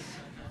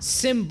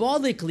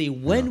 Symbolically,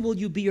 when will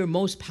you be your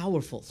most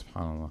powerful?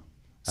 SubhanAllah.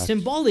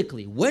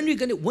 Symbolically, when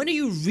are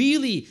you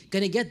really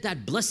going to get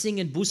that blessing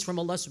and boost from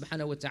Allah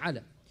subhanahu wa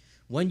ta'ala?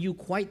 When you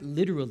quite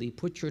literally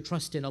put your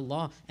trust in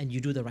Allah and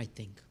you do the right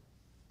thing.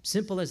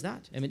 Simple as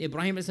that. I mean,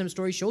 Ibrahim's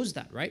story shows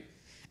that, right?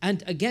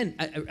 And again,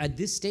 at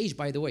this stage,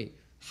 by the way,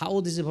 how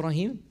old is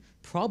Ibrahim?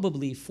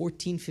 Probably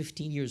 14,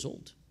 15 years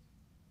old.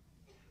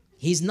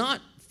 He's not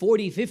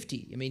 40,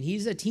 50. I mean,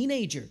 he's a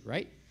teenager,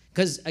 right?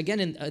 Because again,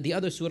 in the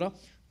other surah,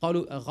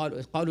 قَالُوا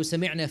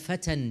سَمِعْنَا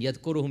فَتًى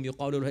يَذْكُرُهُمْ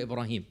يُقَالُ لَهُ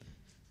إِبْرَاهِيم.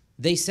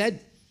 They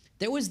said,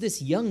 there was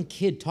this young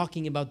kid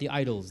talking about the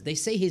idols. They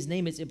say his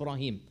name is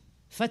Ibrahim.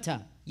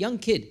 Fata, young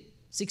kid,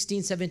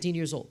 16, 17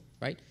 years old,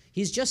 right?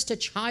 He's just a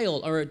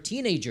child or a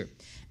teenager.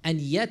 And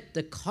yet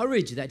the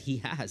courage that he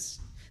has,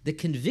 the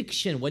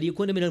conviction,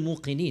 وَلِيَكُونَ مِنَ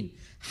الْمُوقِنِينَ.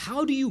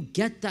 How do you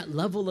get that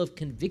level of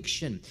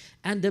conviction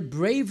and the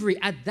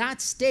bravery? At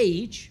that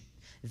stage,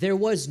 there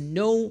was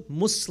no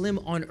Muslim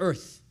on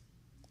earth.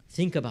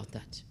 Think about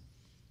that.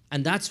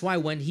 And that's why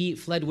when he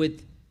fled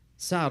with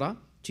Sarah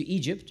to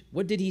Egypt,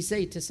 what did he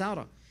say to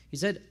Sarah? He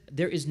said,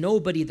 there is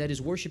nobody that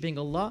is worshiping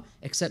Allah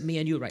except me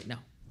and you right now.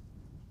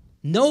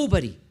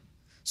 Nobody.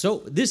 So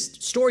this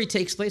story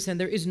takes place and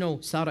there is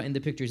no Sarah in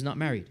the picture. He's not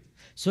married.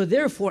 So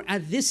therefore,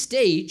 at this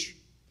stage,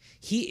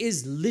 he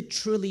is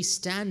literally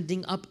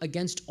standing up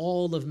against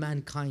all of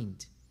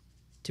mankind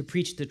to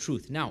preach the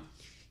truth. Now,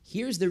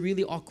 here's the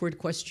really awkward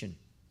question.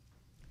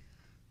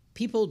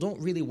 People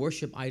don't really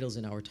worship idols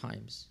in our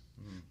times.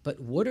 But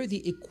what are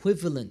the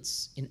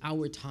equivalents in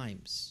our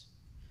times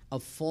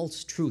of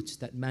false truths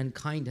that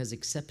mankind has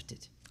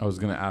accepted? I was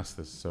going to ask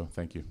this, so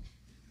thank you.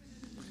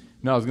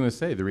 No, I was going to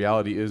say, the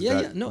reality is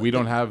we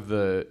don't have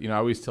the, I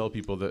always tell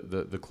people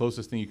that the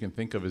closest thing you can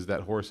think of is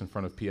that horse in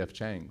front of P.F.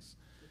 Chang's.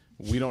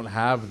 We don't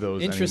have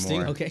those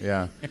Interesting, anymore. Okay.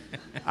 Yeah.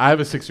 I have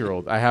a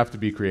 6-year-old. I have to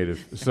be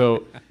creative.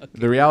 So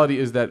the reality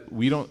is that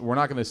we're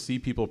not going to see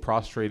people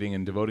prostrating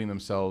and devoting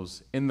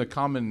themselves in the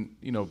common,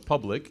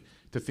 public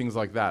to things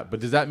like that. But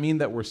does that mean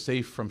that we're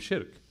safe from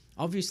shirk?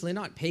 Obviously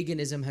not.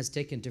 Paganism has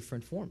taken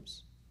different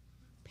forms.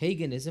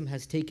 Paganism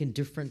has taken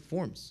different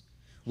forms.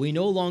 We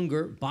no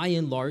longer, by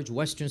and large,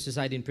 Western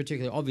society in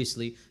particular,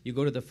 obviously, you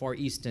go to the Far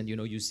East and,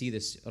 you see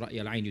this,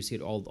 you see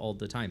it all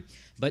the time.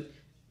 But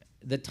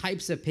the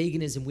types of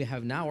paganism we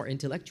have now are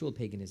intellectual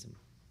paganism.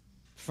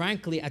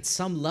 Frankly, at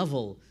some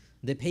level,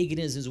 the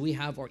paganisms we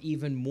have are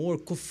even more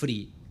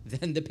kufri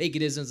than the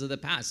paganisms of the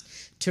past.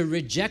 To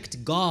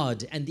reject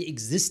God and the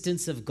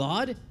existence of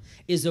God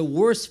is a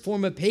worse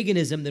form of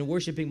paganism than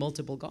worshiping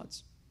multiple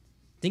gods.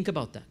 Think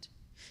about that.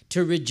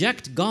 To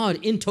reject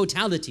God in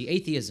totality,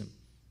 atheism,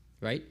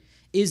 right,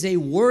 is a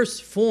worse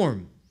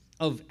form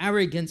of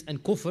arrogance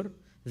and kufr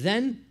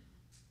than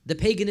the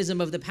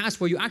paganism of the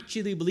past, where you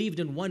actually believed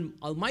in one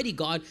almighty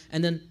God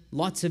and then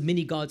lots of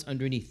mini gods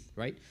underneath,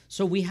 right?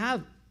 So we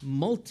have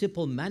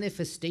multiple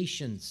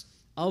manifestations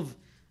of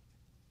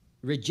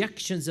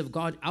rejections of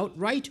God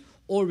outright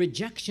or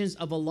rejections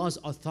of Allah's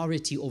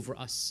authority over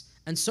us.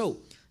 And so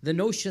the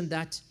notion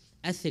that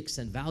ethics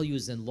and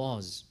values and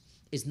laws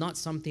is not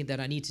something that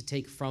I need to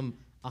take from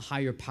a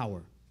higher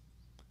power,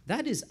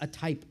 that is a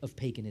type of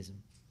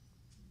paganism.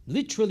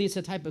 Literally, it's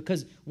a type,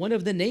 because one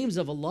of the names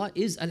of Allah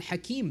is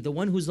Al-Hakim, the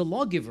one who's the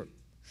lawgiver.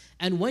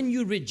 And when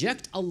you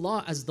reject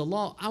Allah as the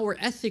law, our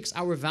ethics,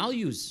 our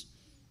values,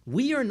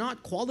 we are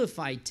not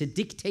qualified to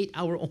dictate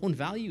our own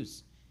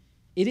values.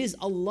 It is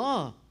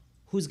Allah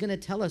who's going to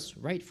tell us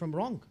right from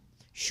wrong.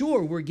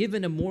 Sure, we're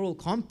given a moral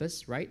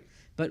compass, right?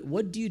 But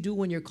what do you do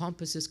when your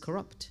compass is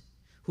corrupt?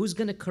 Who's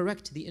going to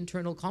correct the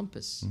internal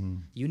compass?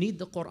 You need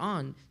the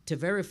Quran to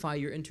verify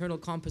your internal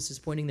compass is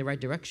pointing the right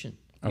direction.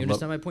 You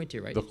understand my point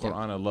here, right? The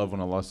Quran, I love when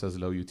Allah says,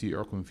 لَوْ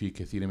يُتِيعُكُمْ فِي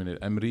كَثِيرٍ مِنَ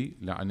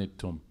الْأَمْرِ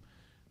لَعَنِتُّمْ.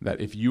 That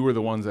if you were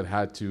the ones that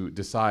had to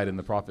decide and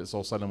the Prophet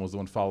ﷺ was the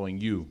one following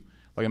you,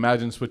 like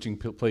imagine switching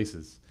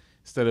places.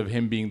 Instead of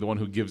him being the one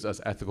who gives us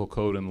ethical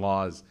code and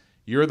laws,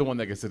 you're the one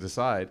that gets to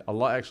decide.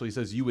 Allah actually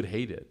says you would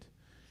hate it.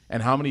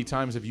 And how many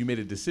times have you made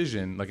a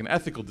decision, like an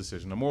ethical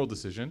decision, a moral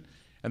decision,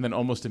 and then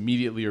almost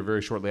immediately or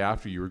very shortly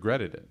after you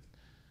regretted it,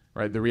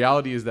 right? The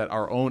reality is that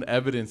our own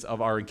evidence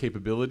of our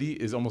incapability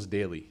is almost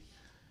daily.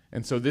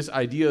 And so this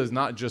idea is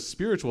not just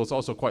spiritual, it's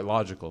also quite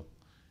logical,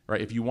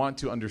 right? If you want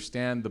to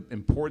understand the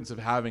importance of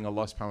having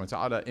Allah subhanahu wa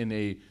ta'ala in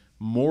a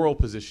moral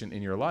position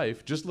in your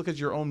life, just look at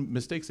your own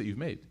mistakes that you've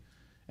made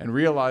and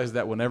realize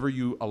that whenever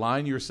you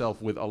align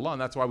yourself with Allah, and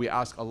that's why we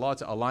ask Allah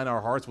to align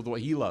our hearts with what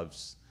He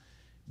loves.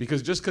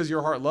 Because just because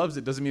your heart loves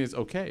it doesn't mean it's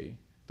okay.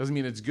 Doesn't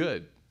mean it's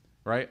good,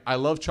 right? I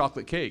love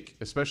chocolate cake,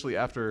 especially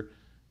after,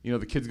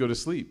 the kids go to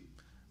sleep.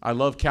 I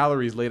love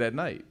calories late at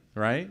night,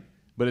 right?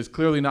 But it's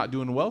clearly not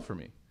doing well for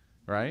me.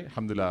 Right?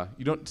 Alhamdulillah.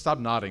 You don't stop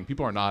nodding.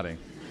 People are nodding.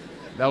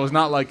 That was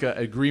not like an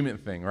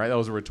agreement thing, right? That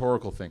was a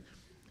rhetorical thing.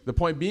 The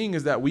point being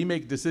is that we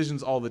make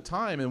decisions all the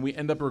time and we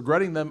end up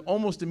regretting them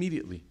almost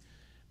immediately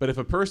But if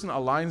a person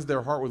aligns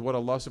their heart with what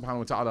Allah subhanahu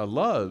wa ta'ala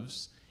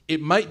loves, it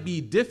might be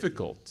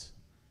difficult.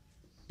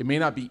 It may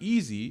not be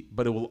easy,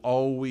 but it will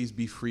always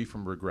be free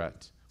from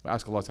regret. We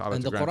ask Allah ta'ala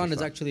and to grant us that. And the Quran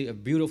is actually a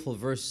beautiful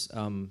verse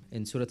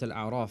in Surah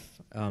Al-A'raf.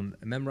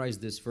 Memorize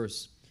this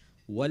verse.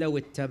 وَلَوِ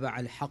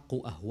اتَّبَعَ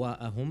الْحَقُّ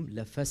أَهْوَاءَهُمْ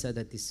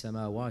لَفَسَدَتِ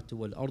السَّمَاوَاتُ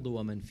وَالْأَرْضُ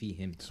وَمَنْ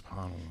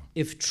فِيهِمْ.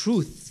 If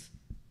truth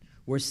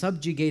were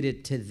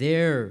subjugated to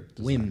their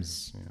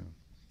whims,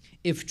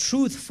 if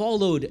truth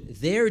followed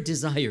their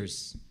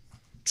desires,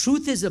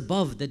 truth is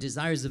above the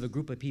desires of a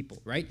group of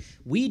people, right?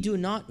 We do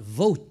not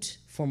vote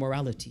for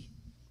morality.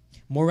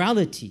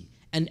 Morality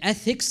and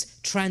ethics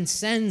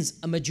transcends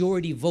a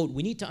majority vote.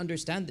 We need to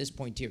understand this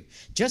point here.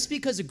 Just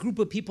because a group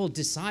of people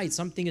decide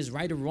something is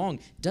right or wrong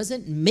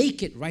doesn't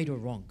make it right or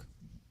wrong.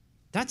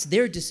 That's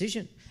their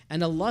decision.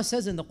 And Allah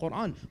says in the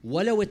Quran,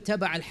 وَلَوِ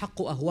اتَّبَعَ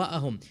الْحَقُّ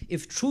أَهْوَاءَهُمْ.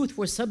 If truth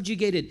were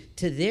subjugated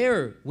to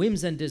their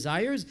whims and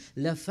desires,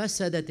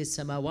 لَفَسَدَتِ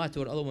السَّمَاوَاتُ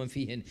وَالْأَرْضُ وَمَنْ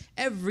فِيهِنْ.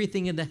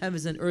 Everything in the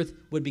heavens and earth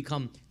would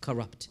become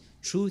corrupt.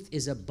 Truth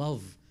is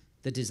above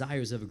the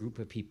desires of a group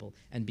of people.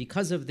 And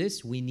because of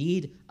this, we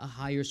need a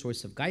higher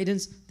source of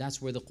guidance.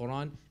 That's where the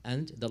Quran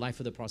and the life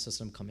of the Prophet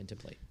ﷺ come into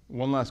play.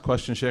 One last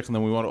question, Sheikh, and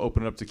then we want to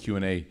open it up to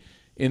Q&A.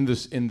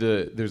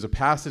 There's a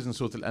passage in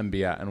Surah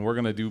Al-Anbiya, and we're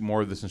going to do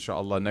more of this,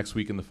 inshallah, next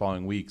week and the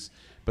following weeks.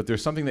 But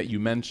there's something that you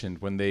mentioned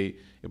when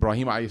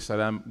Ibrahim alayhi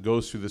salam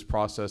goes through this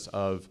process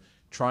of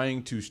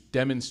trying to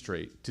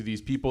demonstrate to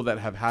these people that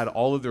have had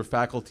all of their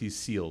faculties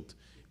sealed,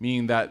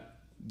 meaning that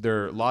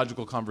their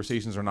logical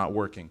conversations are not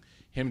working.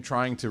 Him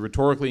trying to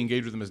rhetorically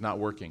engage with them is not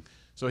working.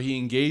 So he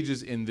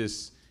engages in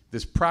this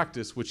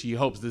practice, which he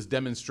hopes, this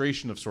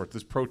demonstration of sorts,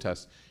 this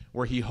protest,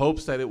 where he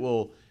hopes that it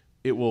will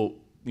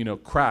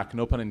crack,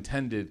 no pun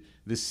intended,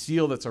 the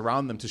seal that's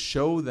around them to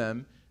show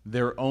them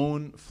their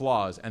own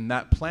flaws. And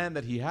that plan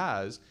that he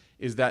has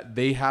is that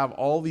they have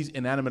all these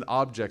inanimate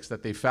objects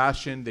that they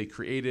fashioned, they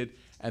created,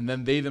 and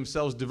then they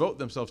themselves devote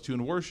themselves to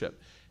in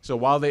worship. So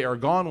while they are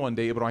gone one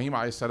day, Ibrahim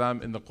alayhi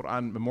salam in the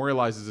Quran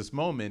memorializes this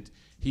moment.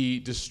 He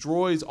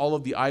destroys all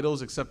of the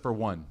idols except for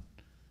one,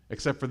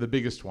 except for the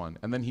biggest one.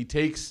 And then he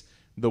takes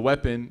the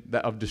weapon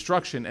of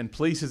destruction and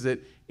places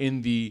it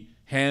in the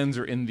hands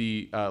or in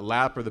the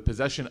lap or the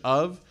possession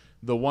of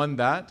the one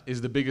that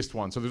is the biggest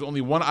one. So there's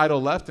only one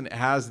idol left, and it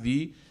has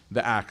the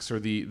axe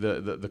or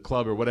the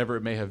club or whatever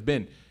it may have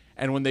been.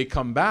 And when they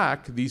come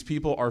back, these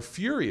people are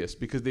furious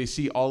because they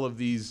see all of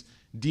these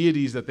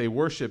deities that they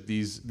worship,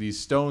 these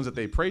stones that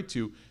they pray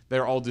to,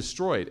 they're all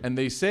destroyed. And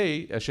they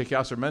say, as Sheikh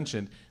Yasir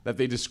mentioned, that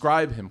they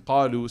describe him,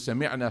 قَالُوا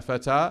سَمِعْنَا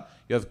فَتَى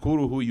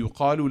يَذْكُرُهُ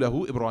يُقَالُ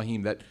لَهُ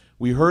إِبْرَاهِيم, that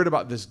we heard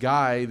about this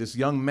guy, this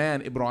young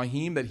man,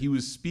 Ibrahim, that he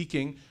was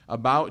speaking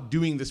about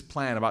doing this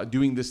plan, about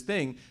doing this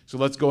thing. So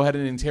let's go ahead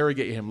and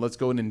interrogate him. Let's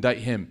go and indict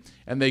him.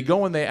 And they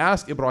go and they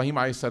ask Ibrahim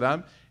alayhi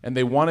salam, and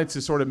they wanted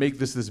to sort of make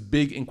this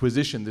big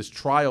inquisition, this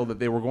trial that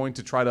they were going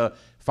to try to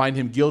find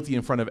him guilty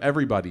in front of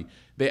everybody.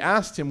 They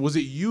asked him, was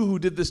it you who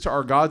did this to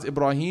our gods,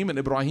 Ibrahim? And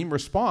Ibrahim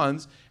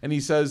responds, and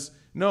he says,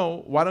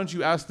 no, why don't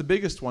you ask the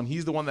biggest one?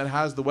 He's the one that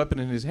has the weapon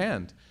in his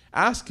hand.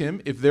 Ask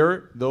him if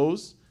they're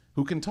those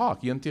who can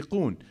talk,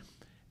 yantiqun.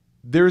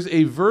 There's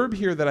a verb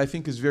here that I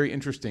think is very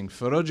interesting.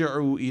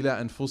 فَرَجَعُوا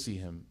إِلَىٰ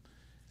أَنفُسِهِمْ.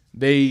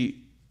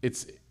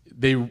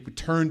 They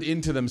turned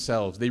into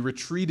themselves. They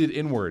retreated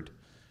inward.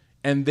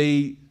 And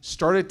they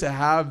started to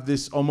have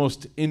this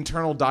almost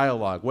internal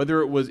dialogue,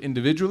 whether it was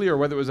individually or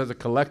whether it was as a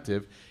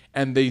collective.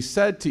 And they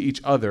said to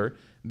each other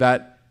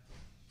that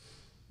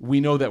we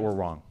know that we're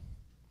wrong.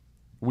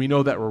 We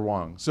know that we're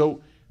wrong.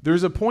 So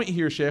there's a point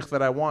here, Sheikh,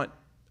 that I want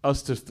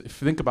us to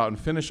think about and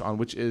finish on,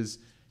 which is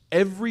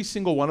every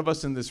single one of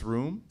us in this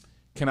room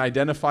can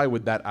identify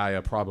with that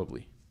ayah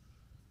probably.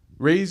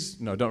 Don't raise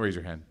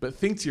your hand, but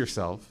think to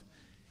yourself,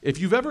 if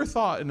you've ever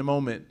thought in a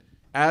moment,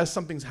 as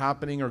something's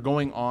happening or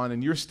going on,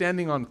 and you're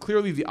standing on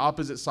clearly the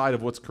opposite side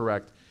of what's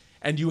correct,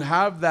 and you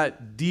have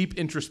that deep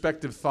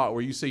introspective thought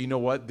where you say, you know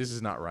what, this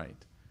is not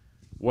right.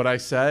 What I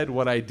said,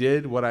 what I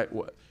did,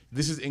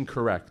 this is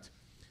incorrect.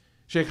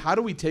 Sheikh, how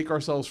do we take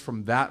ourselves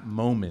from that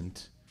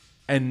moment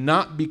and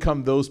not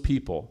become those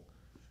people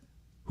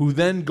who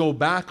then go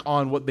back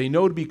on what they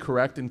know to be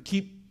correct and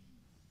keep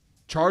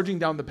charging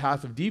down the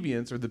path of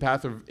deviance or the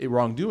path of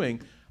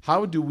wrongdoing?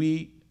 How do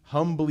we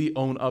humbly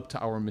own up to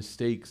our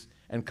mistakes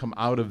and come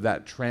out of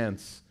that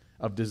trance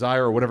of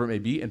desire or whatever it may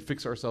be and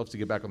fix ourselves to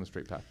get back on the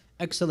straight path?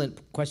 Excellent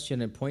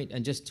question and point.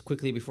 And just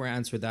quickly before I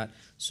answer that,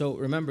 so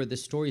remember the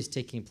story is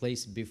taking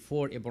place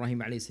before Ibrahim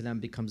alayhi salam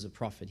becomes a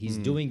prophet. He's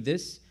doing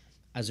this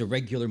as a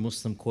regular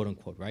Muslim, quote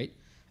unquote, right?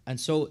 And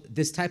so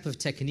this type of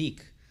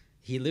technique,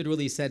 he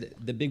literally said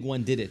the big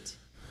one did it.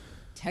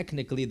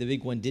 Technically, the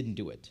big one didn't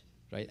do it,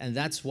 right? And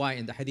that's why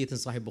in the hadith in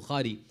Sahih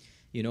Bukhari,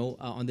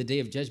 on the day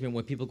of judgment,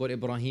 when people go to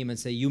Ibrahim and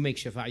say, you make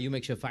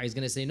shafa', he's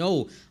going to say,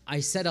 no, I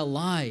said a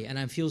lie and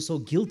I feel so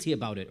guilty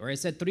about it. Or I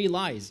said 3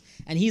 lies.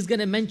 And he's going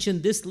to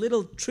mention this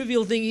little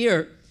trivial thing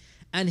here.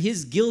 And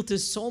his guilt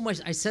is so much,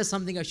 I said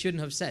something I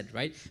shouldn't have said,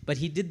 right? But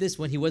he did this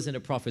when he wasn't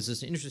a prophet. So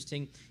it's an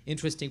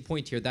interesting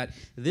point here that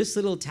this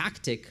little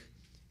tactic,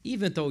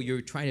 even though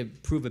you're trying to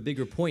prove a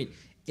bigger point,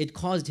 it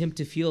caused him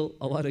to feel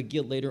a lot of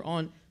guilt later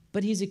on.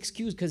 But he's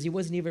excused because he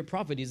wasn't even a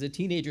prophet. He's a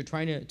teenager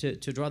trying to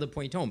draw the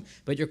point home.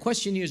 But your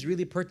question here is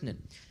really pertinent.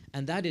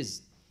 And that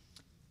is,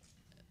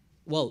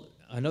 well,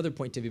 another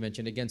point to be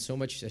mentioned. Again,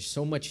 there's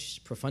so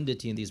much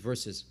profundity in these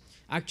verses.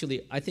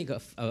 Actually, I think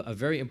a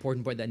very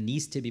important point that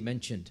needs to be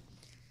mentioned.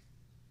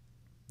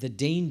 The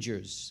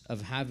dangers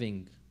of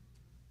having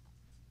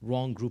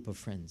wrong group of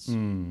friends.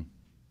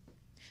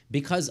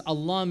 Because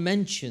Allah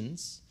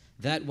mentions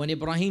that when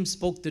Ibrahim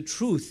spoke the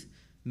truth,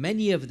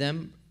 many of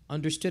them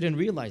understood and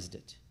realized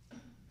it.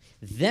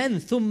 Then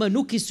ثُمَّ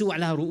نُكِسُوا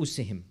عَلَىٰ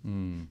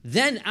رُؤُسِهِمْ.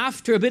 Then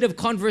after a bit of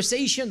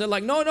conversation, they're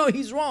like, no,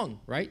 he's wrong,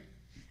 right?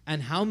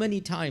 And how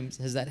many times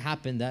has that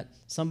happened that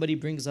somebody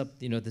brings up,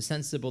 the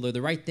sensible or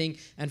the right thing,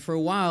 and for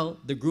a while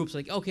the group's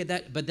like, okay,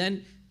 but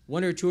then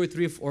one or two or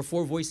three or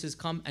four voices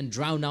come and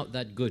drown out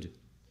that good.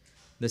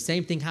 The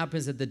same thing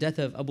happens at the death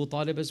of Abu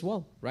Talib as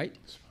well, right?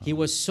 He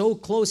was so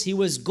close, he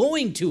was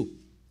going to,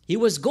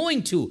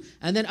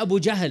 and then Abu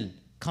Jahl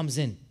comes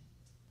in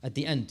at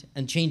the end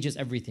and changes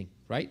everything,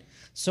 right?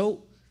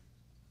 So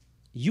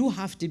you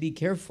have to be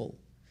careful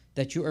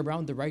that you're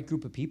around the right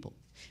group of people,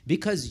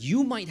 because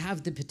you might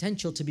have the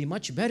potential to be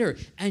much better,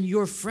 and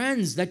your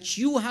friends that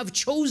you have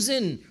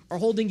chosen are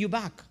holding you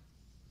back.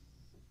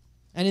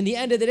 And in the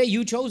end of the day,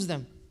 you chose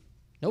them.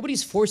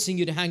 Nobody's forcing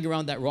you to hang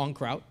around that wrong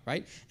crowd,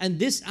 right? And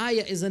this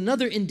ayah is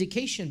another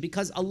indication,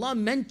 because Allah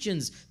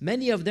mentions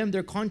many of them,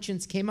 their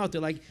conscience came out. They're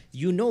like,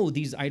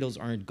 these idols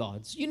aren't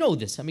gods. You know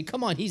this. I mean,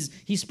 come on, he's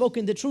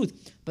spoken the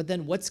truth. But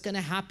then what's going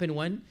to happen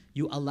when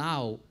you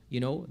allow,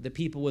 the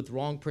people with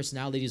wrong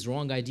personalities,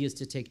 wrong ideas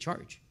to take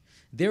charge?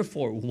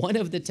 Therefore, one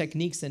of the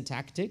techniques and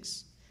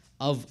tactics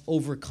of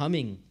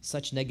overcoming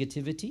such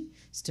negativity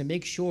is to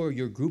make sure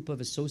your group of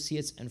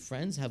associates and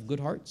friends have good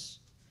hearts.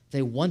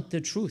 They want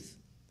the truth.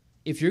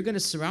 If you're going to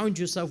surround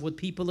yourself with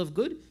people of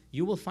good,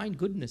 you will find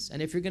goodness.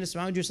 And if you're going to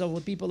surround yourself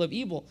with people of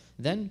evil,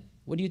 then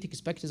what do you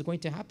expect is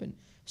going to happen?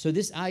 So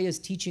this ayah is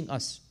teaching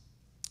us,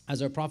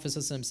 as our Prophet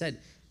ﷺ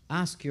said,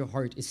 ask your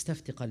heart,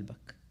 istafti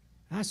qalbak.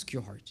 Ask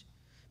your heart.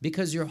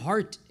 Because your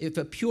heart, if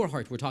a pure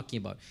heart we're talking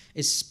about,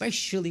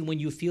 especially when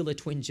you feel a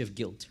twinge of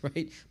guilt,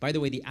 right? By the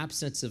way, the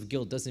absence of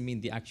guilt doesn't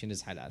mean the action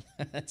is halal.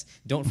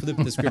 Don't flip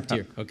the script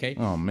here, okay?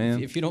 Oh,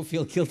 man. If you don't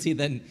feel guilty,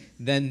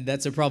 then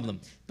that's a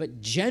problem. But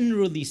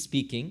generally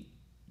speaking,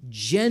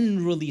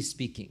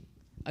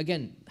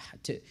 again,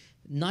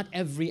 not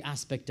every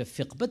aspect of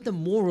fiqh, but the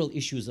moral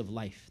issues of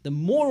life. The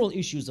moral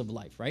issues of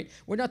life, right?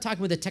 We're not talking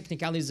about the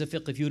technicalities of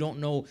fiqh. If you don't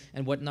know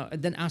and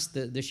whatnot, then ask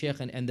the shaykh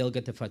and they'll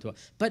get the fatwa.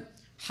 But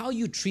how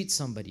you treat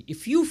somebody.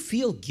 If you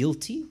feel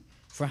guilty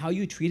for how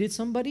you treated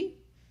somebody,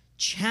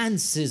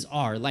 chances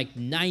are, like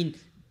 9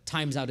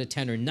 times out of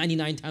 10 or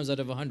 99 times out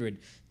of 100,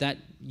 that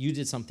you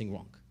did something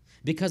wrong.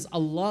 Because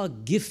Allah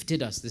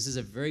gifted us, this is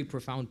a very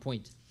profound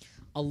point,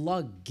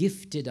 Allah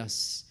gifted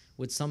us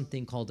with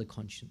something called a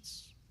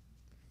conscience.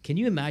 Can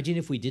you imagine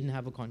if we didn't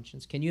have a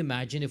conscience? Can you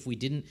imagine if we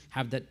didn't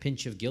have that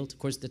pinch of guilt? Of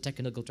course, the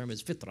technical term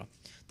is fitra.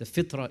 The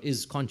fitra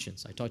is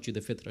conscience. I taught you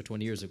the fitra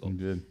 20 years ago. You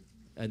did.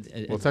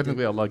 Well,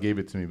 technically Allah gave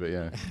it to me, but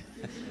yeah.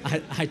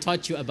 I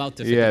taught you about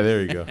the fitra. Yeah,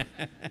 there you go.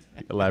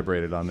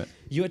 Elaborated on it.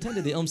 You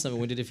attended the Summit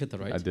when you did fitra,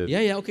 right? I did.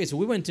 Yeah, okay. So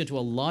we went into a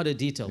lot of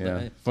detail.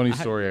 Yeah. Funny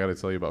story I got to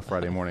tell you about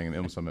Friday morning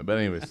in Summit. But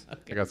anyways,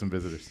 okay. I got some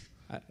visitors.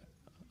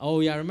 Oh,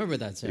 yeah, I remember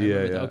that. So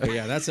Okay,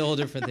 yeah, that's a whole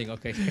different thing.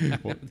 Okay.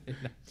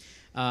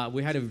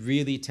 We had a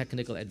really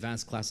technical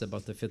advanced class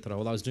about the fitrah.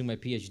 While I was doing my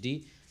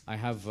PhD, I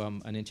have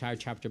an entire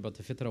chapter about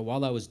the fitrah.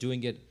 While I was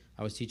doing it,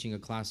 I was teaching a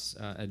class,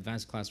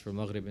 advanced class for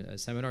Maghrib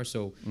seminar,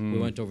 so we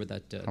went over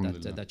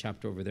that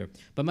chapter over there.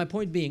 But my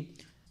point being,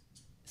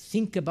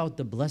 think about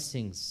the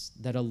blessings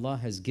that Allah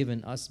has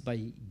given us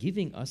by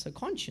giving us a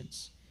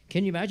conscience.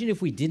 Can you imagine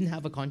if we didn't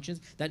have a conscience?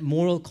 That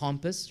moral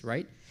compass,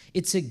 right?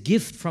 It's a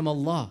gift from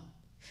Allah.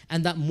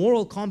 And that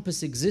moral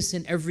compass exists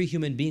in every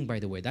human being, by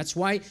the way. That's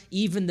why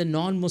even the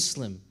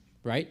non-Muslim,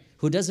 right,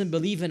 who doesn't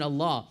believe in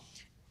Allah,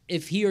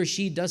 if he or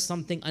she does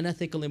something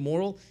unethical,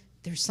 immoral,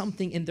 there's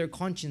something in their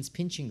conscience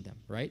pinching them,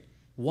 right?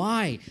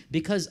 Why?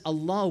 Because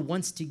Allah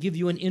wants to give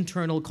you an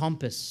internal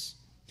compass.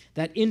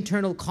 That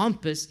internal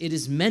compass, it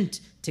is meant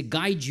to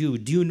guide you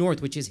due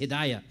north, which is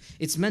hidayah.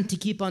 It's meant to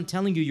keep on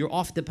telling you you're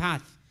off the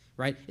path,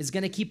 right? It's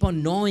going to keep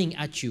on gnawing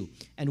at you.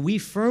 And we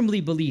firmly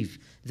believe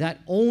that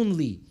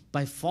only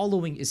by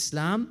following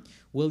Islam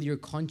will your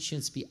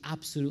conscience be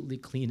absolutely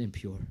clean and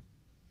pure.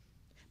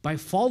 By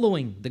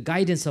following the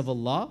guidance of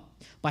Allah,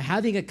 by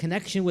having a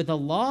connection with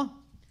Allah,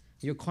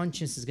 your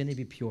conscience is going to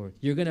be pure.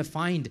 You're going to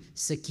find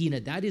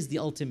sakina. That is the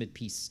ultimate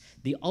peace.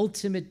 The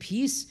ultimate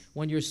peace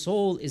when your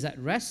soul is at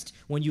rest,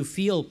 when you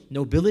feel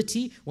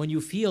nobility, when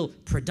you feel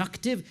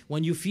productive,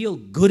 when you feel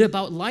good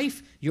about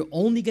life. You're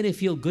only going to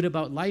feel good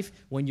about life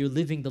when you're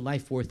living the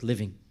life worth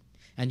living.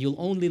 And you'll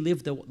only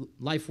live the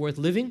life worth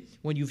living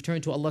when you've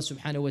turned to Allah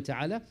subhanahu wa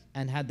ta'ala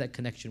and had that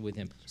connection with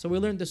Him. So we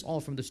learned this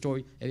all from the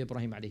story of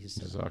Ibrahim alayhi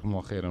salam.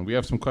 Jazakumullah khairan. We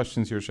have some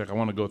questions here, Sheikh. I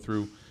want to go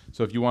through.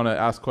 So if you want to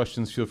ask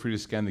questions, feel free to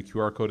scan the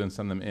QR code and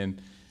send them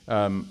in.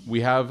 We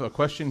have a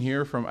question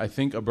here from, I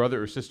think, a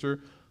brother or sister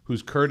who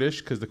who's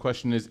Kurdish, because the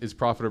question is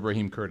Prophet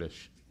Ibrahim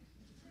Kurdish?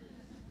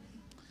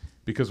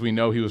 Because we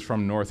know he was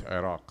from North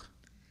Iraq.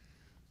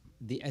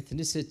 The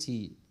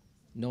ethnicity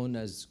known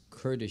as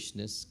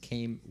Kurdishness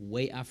came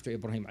way after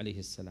Ibrahim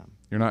alayhi salam.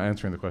 You're not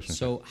answering the question.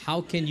 So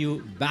how can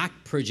you back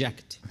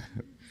project?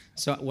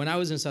 So when I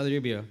was in Saudi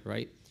Arabia,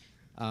 right,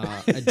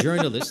 a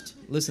journalist,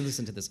 listen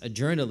to this, a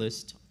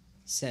journalist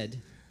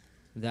said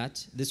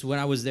that, this when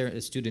I was there,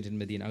 a student in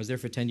Medina, I was there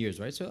for 10 years,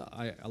 right? So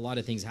a lot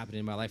of things happened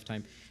in my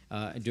lifetime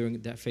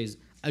during that phase.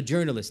 A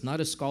journalist, not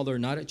a scholar,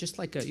 just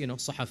like a,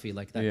 sahafi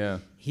like that. Yeah.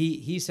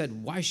 He said,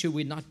 why should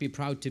we not be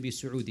proud to be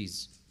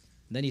Saudis?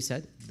 Then he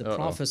said, the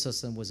Prophet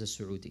ﷺ was a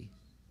Saudi.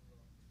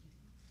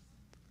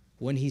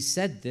 When he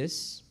said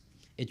this,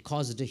 it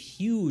caused a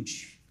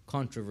huge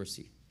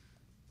controversy.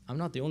 I'm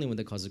not the only one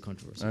that caused a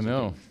controversy. I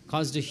know.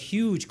 Caused a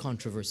huge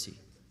controversy.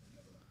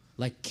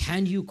 Like,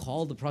 can you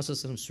call the Prophet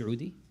ﷺ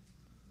Saudi?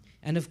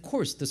 And of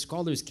course, the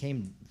scholars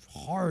came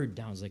hard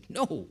down. It's like,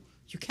 no,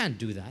 you can't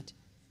do that.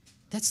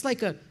 That's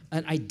like an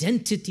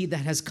identity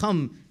that has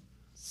come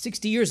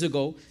 60 years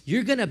ago.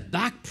 You're going to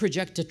back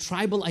project a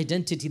tribal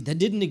identity that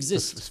didn't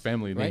exist. His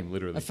family name,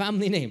 literally. A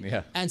family name.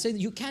 Yeah. And say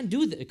you can't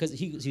do that because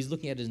he's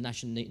looking at his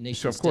nation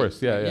Sure, of state.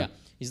 course, yeah.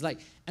 He's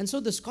like, and so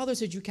the scholar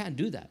said you can't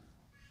do that.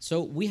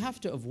 So we have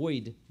to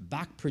avoid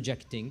back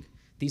projecting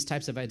these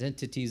types of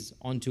identities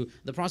onto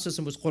the Prophet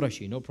was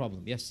Qurashi, no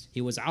problem. Yes,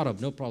 he was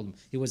Arab, no problem.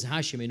 He was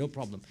Hashimi, no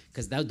problem.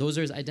 Because those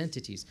are his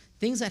identities.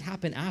 Things that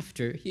happen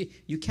after,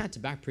 you can't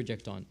back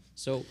project on.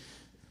 So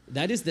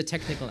that is the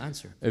technical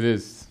answer. It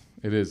is.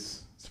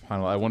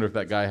 SubhanAllah. I wonder if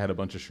that guy had a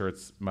bunch of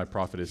shirts, my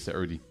Prophet is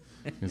Saudi.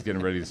 He's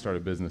getting ready to start a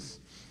business.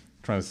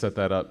 Trying to set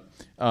that up.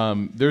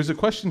 There's a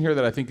question here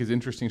that I think is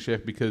interesting,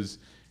 Sheikh, because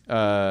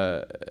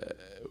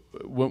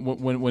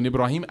when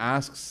Ibrahim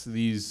asks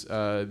these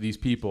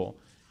people,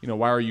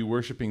 why are you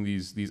worshiping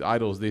these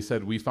idols? They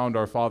said, we found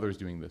our fathers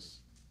doing this,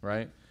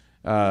 right?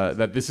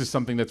 That this is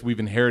something that we've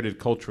inherited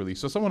culturally.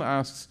 So someone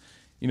asks,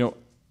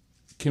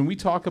 can we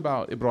talk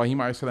about Ibrahim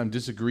a.s.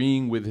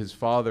 disagreeing with his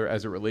father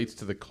as it relates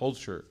to the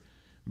culture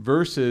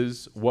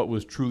versus what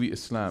was truly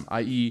Islam?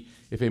 I.e.,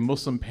 if a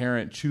Muslim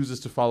parent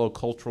chooses to follow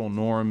cultural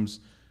norms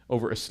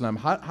over Islam,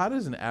 how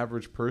does an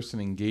average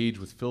person engage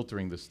with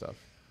filtering this stuff?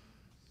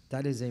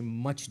 That is a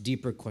much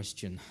deeper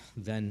question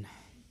than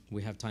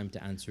we have time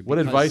to answer. What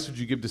advice would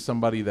you give to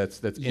somebody that's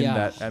in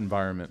that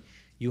environment?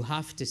 You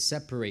have to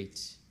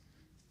separate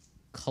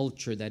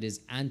culture that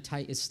is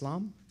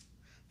anti-Islam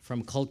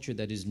from culture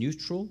that is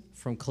neutral,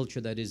 from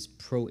culture that is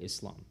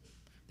pro-Islam.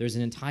 There's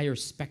an entire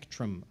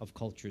spectrum of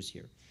cultures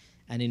here.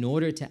 And in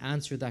order to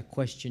answer that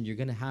question, you're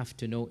going to have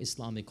to know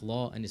Islamic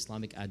law and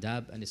Islamic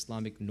adab and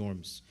Islamic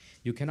norms.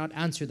 You cannot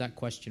answer that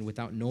question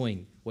without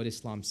knowing what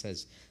Islam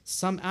says.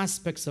 Some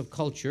aspects of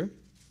culture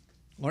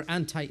are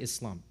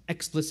anti-Islam,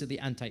 explicitly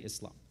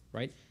anti-Islam,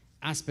 right?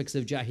 Aspects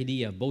of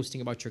Jahiliyyah,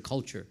 boasting about your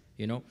culture,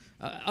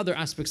 Other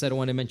aspects I don't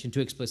want to mention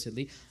too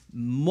explicitly.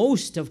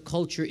 Most of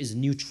culture is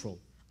neutral,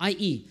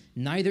 i.e.,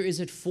 neither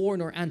is it for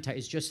nor anti,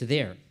 it's just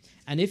there.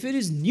 And if it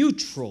is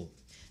neutral,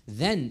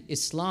 then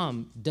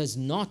Islam does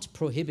not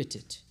prohibit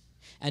it.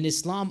 And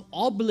Islam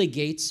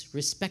obligates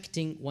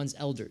respecting one's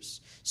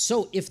elders.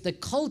 So if the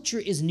culture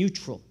is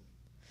neutral,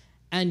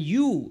 and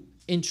you,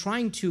 in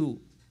trying to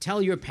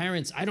tell your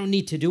parents, I don't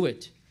need to do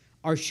it,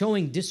 are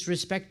showing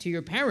disrespect to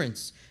your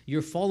parents,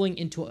 you're falling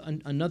into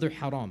another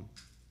haram,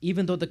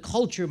 even though the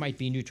culture might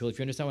be neutral, if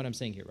you understand what I'm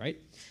saying here, right?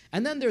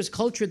 And then there's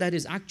culture that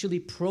is actually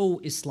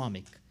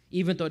pro-Islamic,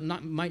 even though it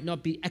might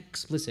not be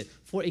explicit.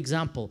 For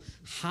example,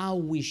 how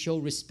we show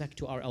respect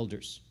to our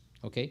elders,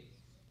 okay?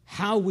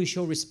 How we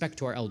show respect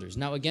to our elders.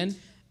 Now again,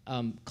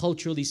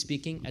 culturally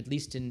speaking, at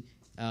least in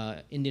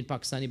Indian,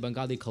 Pakistani,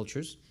 Bengali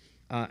cultures,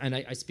 and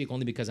I speak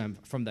only because I'm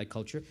from that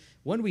culture,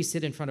 when we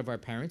sit in front of our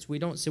parents, we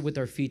don't sit with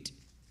our feet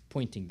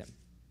pointing them,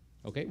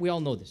 okay? We all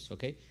know this,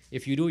 okay?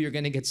 If you do, you're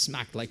gonna get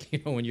smacked like,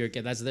 when you're a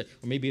kid,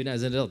 or maybe even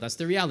as an adult, that's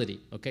the reality,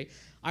 okay?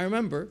 I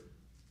remember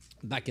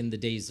back in the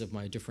days of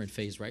my different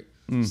phase, right?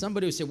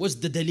 Somebody would say, what's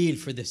the dalil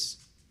for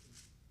this?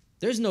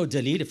 There's no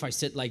dalil if I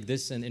sit like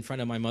this and in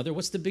front of my mother.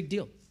 What's the big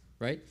deal,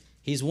 right?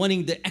 He's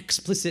wanting the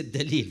explicit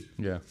dalil.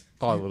 Yeah.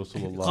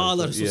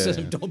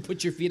 Don't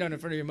put your feet out in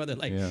front of your mother.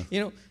 Like,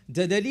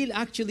 the dalil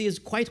actually is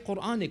quite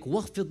Quranic.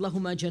 وَخْفِضْ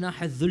لَهُمَا جَنَاحَ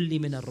الذُّلِّ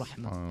مِنَ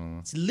الرَّحْمَةِ.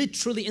 It's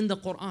literally in the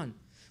Quran.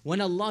 When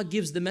Allah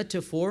gives the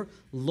metaphor,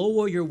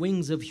 lower your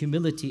wings of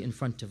humility in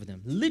front of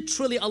them.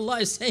 Literally, Allah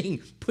is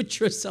saying, put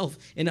yourself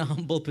in a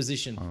humble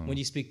position when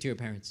you speak to your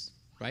parents,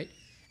 right?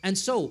 And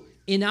so,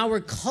 in our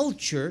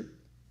culture,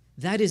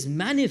 that is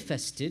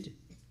manifested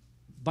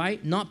by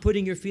not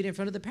putting your feet in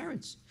front of the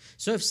parents.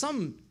 So if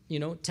some,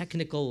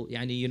 technical,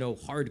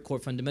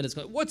 hardcore fundamentalists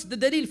go, what's the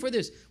dalil for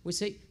this? We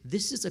say,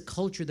 this is a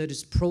culture that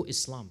is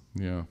pro-Islam.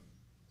 Yeah.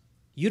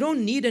 You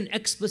don't need an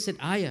explicit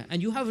ayah,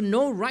 and you have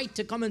no right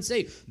to come and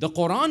say, the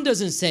Quran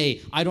doesn't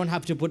say, I don't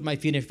have to put my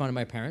feet in front of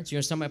my parents. You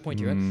understand my point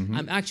here? Right?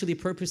 I'm actually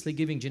purposely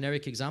giving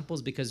generic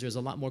examples because there's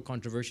a lot more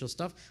controversial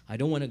stuff. I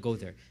don't want to go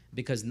there,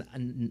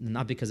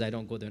 not because I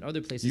don't go there in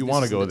other places. You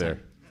want to go there.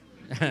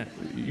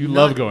 You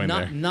love going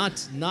there.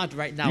 Not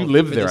right now. You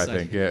live there, I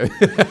think. Yeah.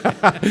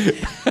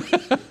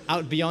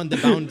 Out beyond the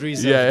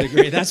boundaries of the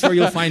grade. That's where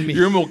you'll find me.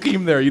 You're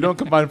muqim there. You don't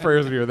combine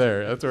prayers when you're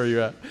there. That's where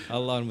you're at.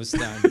 Allah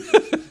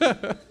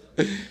al-Musta'an.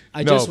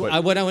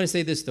 What I want to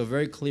say this though,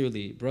 very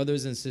clearly,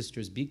 brothers and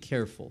sisters, be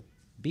careful.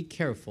 Be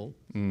careful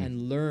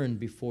and learn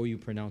before you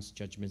pronounce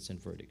judgments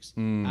and verdicts.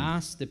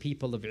 Ask the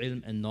people of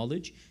ilm and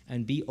knowledge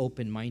and be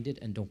open-minded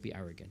and don't be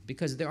arrogant.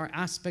 Because there are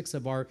aspects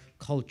of our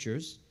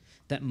cultures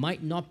that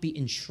might not be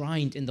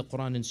enshrined in the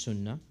Quran and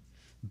Sunnah,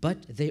 but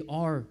they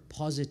are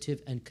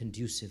positive and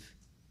conducive.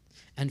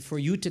 And for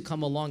you to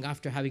come along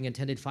after having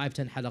attended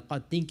 5-10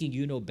 halaqat thinking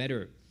you know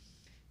better,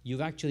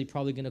 you're actually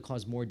probably going to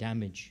cause more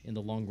damage in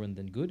the long run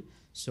than good.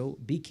 So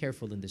be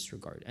careful in this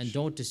regard. And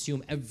don't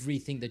assume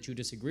everything that you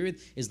disagree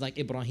with is like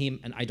Ibrahim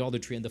and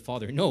idolatry and the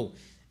father. No,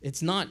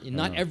 it's not.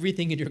 Not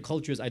everything in your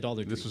culture is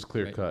idolatry. This was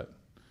clear cut.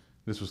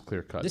 This was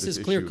clear cut. This is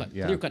clear cut.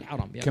 Yeah. Clear cut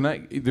haram. Yeah.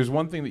 There's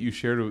one thing that you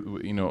shared,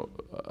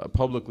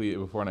 publicly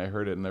before, and I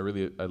heard it, and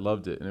I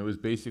loved it. And it was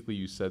basically,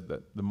 you said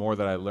that the more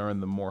that I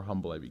learned, the more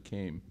humble I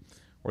became,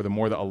 or the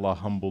more that Allah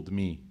humbled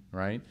me,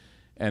 right?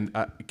 And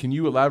can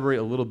you elaborate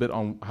a little bit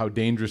on how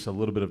dangerous a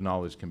little bit of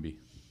knowledge can be?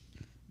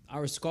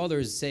 Our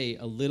scholars say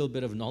a little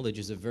bit of knowledge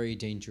is a very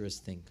dangerous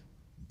thing.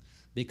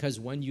 Because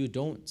when you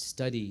don't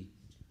study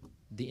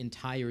the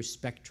entire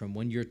spectrum,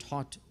 when you're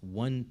taught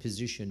one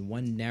position,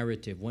 one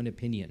narrative, one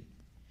opinion,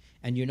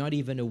 and you're not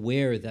even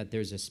aware that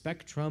there's a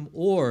spectrum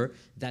or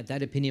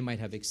that opinion might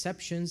have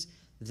exceptions,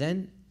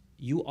 then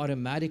you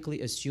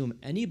automatically assume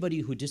anybody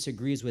who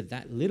disagrees with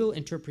that little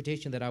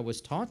interpretation that I was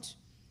taught,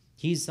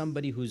 he's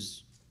somebody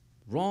who's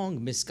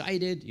wrong,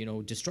 misguided,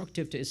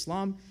 destructive to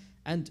Islam.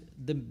 And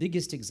the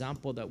biggest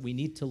example that we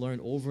need to learn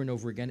over and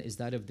over again is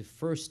that of the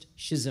first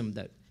schism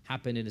that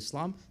happened in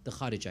Islam, the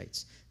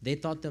Kharijites. They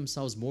thought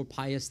themselves more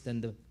pious than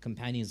the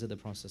companions of the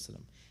Prophet ﷺ.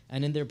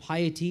 And in their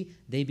piety,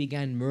 they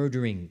began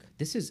murdering.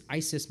 This is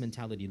ISIS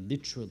mentality,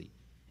 literally.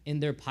 In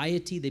their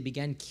piety, they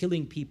began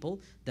killing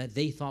people that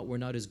they thought were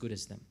not as good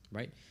as them,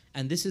 right?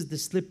 And this is the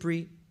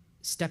slippery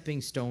stepping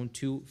stone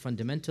to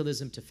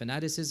fundamentalism, to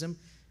fanaticism.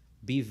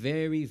 Be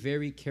very,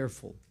 very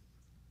careful.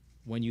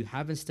 When you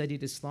haven't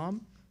studied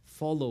Islam,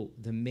 follow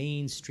the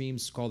mainstream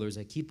scholars.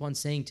 I keep on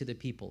saying to the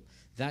people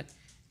that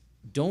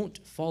don't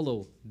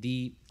follow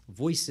the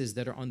voices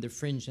that are on the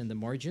fringe and the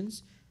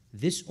margins.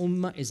 This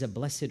ummah is a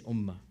blessed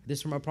ummah. This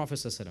is from our Prophet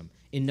ﷺ.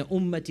 Inna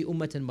ummati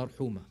ummatan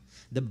marhuma.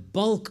 The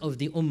bulk of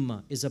the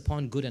ummah is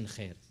upon good and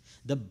khair.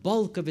 The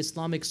bulk of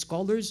Islamic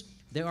scholars,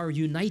 they are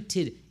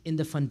united in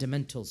the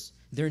fundamentals.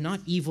 They're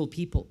not evil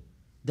people.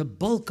 The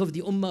bulk of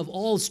the ummah of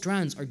all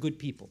strands are good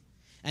people.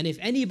 And if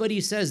anybody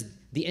says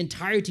the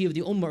entirety of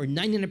the ummah or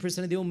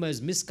 99% of the ummah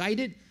is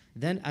misguided,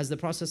 then as the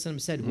Prophet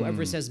ﷺ said,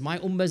 whoever says my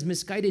ummah is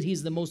misguided,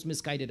 he's the most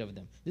misguided of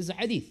them. This is a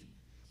hadith.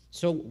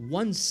 So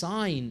one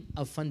sign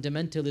of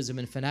fundamentalism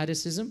and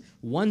fanaticism,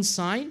 one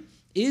sign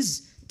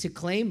is to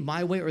claim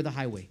my way or the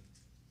highway.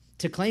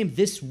 To claim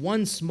this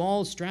one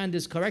small strand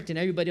is correct and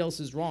everybody else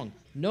is wrong.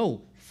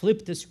 No,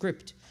 flip the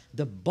script.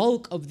 The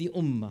bulk of the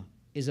ummah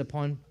is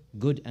upon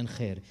good and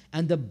khair.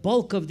 And the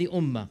bulk of the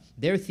ummah,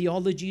 their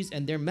theologies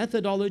and their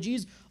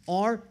methodologies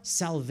are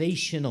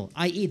salvational,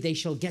 i.e. they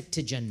shall get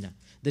to Jannah.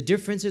 The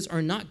differences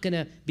are not going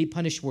to be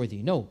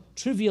punish-worthy. No,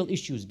 trivial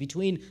issues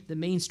between the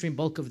mainstream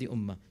bulk of the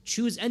ummah.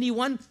 Choose any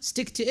one,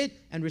 stick to it,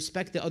 and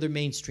respect the other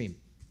mainstream.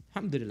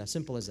 Alhamdulillah,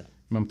 simple as that.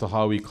 Imam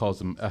Tahawi calls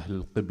them Ahl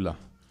al-Qibla.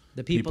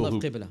 The people of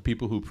Qibla.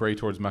 People who pray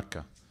towards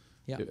Mecca.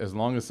 Yeah. As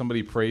long as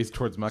somebody prays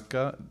towards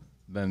Mecca,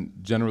 then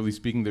generally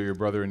speaking, they're your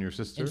brother and your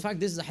sister. In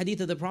fact, this is a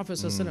hadith of the Prophet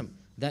ﷺ,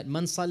 that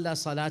man salla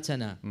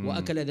salatana wa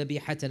akala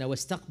dhabihatana wa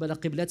istaqbala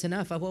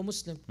qiblatana fahuwa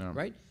Muslim.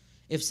 Right?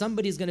 If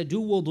somebody is going to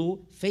do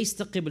wudu, face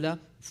the qibla,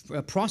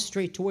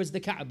 prostrate towards the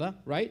Kaaba,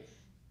 right?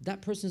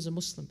 That person is a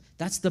Muslim.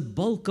 That's the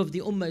bulk of the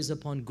ummah is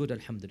upon good,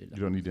 alhamdulillah.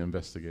 You don't need to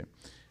investigate.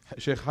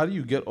 Sheikh, how do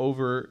you get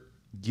over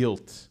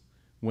guilt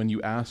when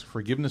you ask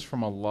forgiveness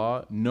from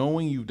Allah,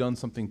 knowing you've done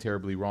something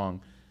terribly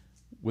wrong?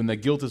 When that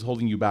guilt is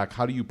holding you back,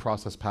 how do you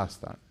process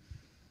past that?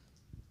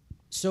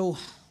 So,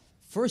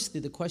 firstly,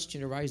 the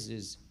question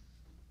arises,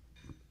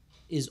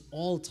 is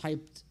all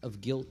types of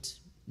guilt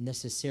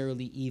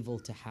necessarily evil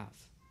to have?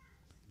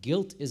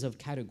 Guilt is of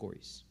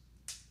categories.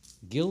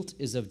 Guilt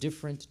is of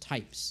different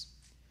types.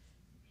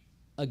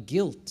 A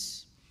guilt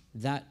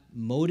that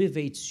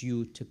motivates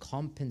you to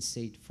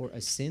compensate for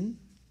a sin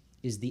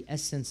is the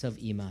essence of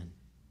Iman.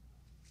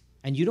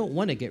 And you don't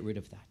want to get rid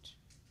of that.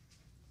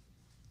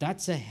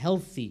 That's a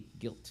healthy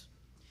guilt.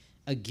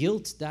 A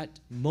guilt that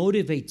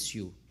motivates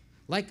you.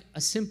 Like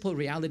a simple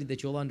reality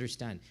that you'll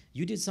understand.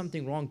 You did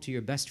something wrong to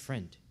your best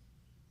friend.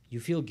 You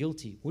feel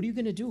guilty. What are you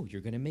going to do?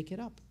 You're going to make it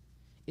up.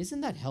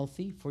 Isn't that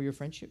healthy for your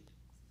friendship?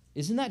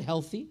 Isn't that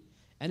healthy?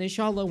 And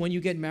inshallah, when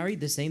you get married,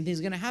 the same thing is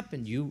going to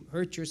happen. You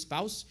hurt your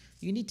spouse,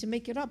 you need to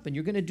make it up, and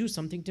you're going to do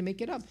something to make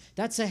it up.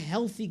 That's a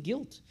healthy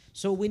guilt.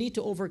 So we need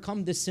to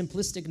overcome this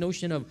simplistic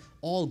notion of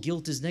all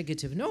guilt is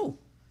negative. No.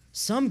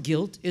 Some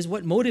guilt is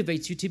what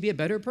motivates you to be a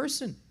better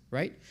person,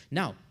 right?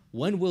 Now,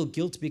 when will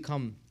guilt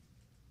become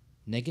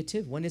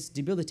negative? When it's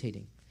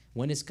debilitating.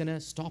 When it's going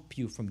to stop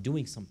you from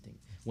doing something.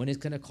 When it's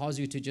going to cause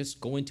you to just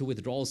go into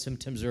withdrawal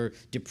symptoms or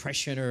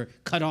depression or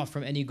cut off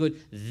from any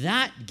good.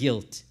 That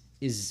guilt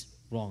is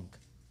wrong.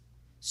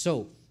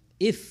 So,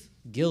 if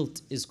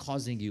guilt is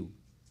causing you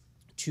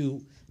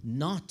to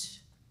not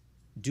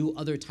do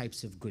other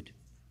types of good,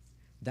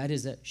 that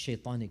is a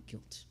shaitanic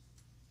guilt.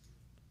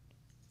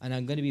 And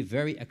I'm going to be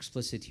very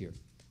explicit here.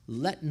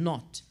 Let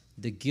not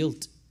the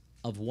guilt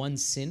of one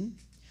sin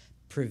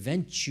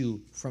prevent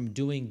you from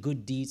doing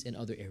good deeds in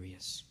other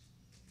areas.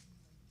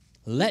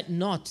 Let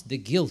not the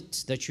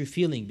guilt that you're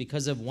feeling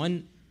because of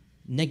one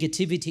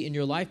negativity in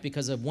your life,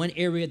 because of one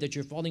area that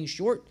you're falling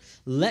short,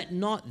 let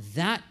not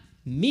that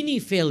mini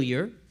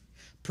failure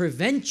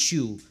prevent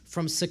you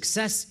from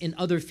success in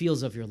other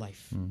fields of your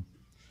life.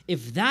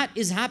 If that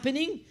is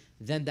happening,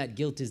 then that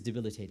guilt is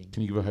debilitating.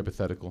 Can you give a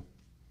hypothetical?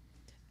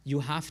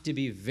 You have to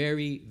be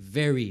very,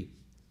 very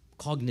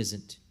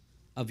cognizant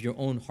of your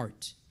own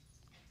heart.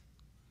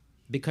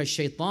 Because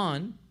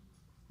shaitan,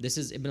 this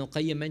is Ibn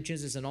al-Qayyim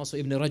mentions this, and also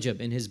Ibn Rajab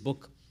in his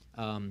book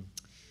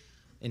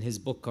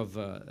of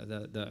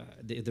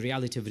the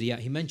reality of Riya,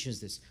 he mentions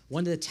this.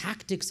 One of the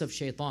tactics of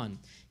shaitan,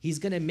 he's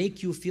going to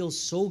make you feel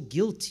so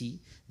guilty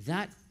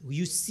that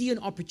you see an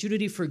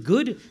opportunity for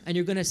good and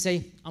you're going to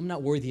say, I'm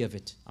not worthy of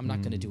it. I'm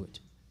not going to do it.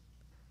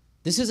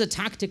 This is a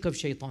tactic of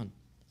shaitan.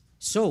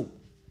 So,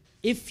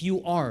 if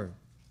you are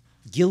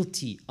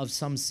guilty of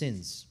some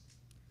sins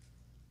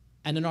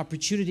and an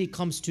opportunity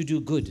comes to do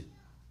good,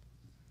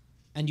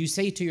 and you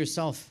say to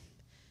yourself,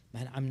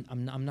 man,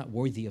 I'm not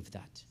worthy of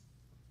that.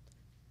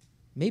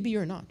 Maybe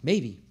you're not,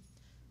 maybe.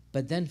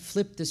 But then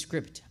flip the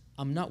script.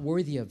 I'm not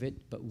worthy of it,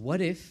 but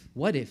what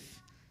if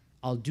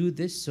I'll do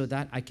this so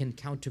that I can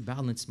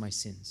counterbalance my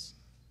sins?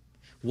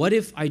 What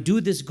if I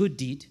do this good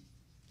deed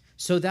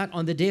so that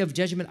on the day of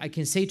judgment I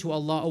can say to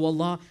Allah, oh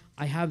Allah,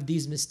 I have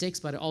these mistakes,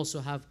 but I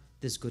also have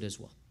this good as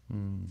well.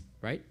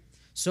 Right?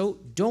 So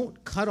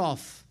don't cut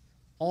off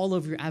all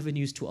of your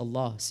avenues to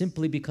Allah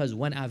simply because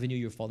one avenue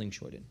you're falling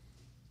short in.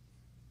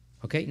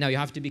 Okay? Now you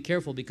have to be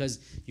careful because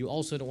you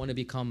also don't want to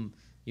become,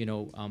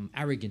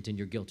 arrogant in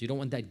your guilt. You don't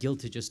want that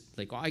guilt to just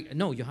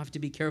no, you have to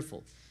be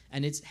careful.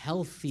 And it's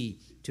healthy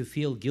to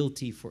feel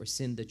guilty for a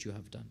sin that you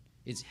have done.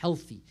 It's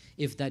healthy.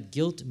 If that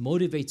guilt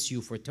motivates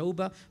you for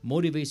tawbah,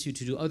 motivates you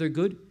to do other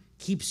good,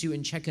 keeps you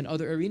in check in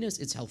other arenas,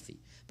 it's healthy.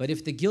 But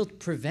if the guilt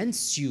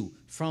prevents you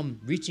from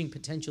reaching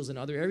potentials in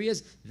other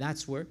areas,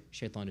 that's where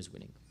shaitan is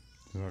winning.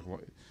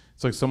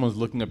 It's like someone's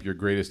looking up your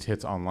greatest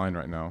hits online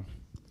right now.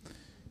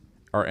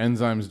 Are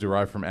enzymes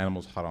derived from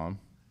animals haram?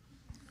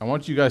 I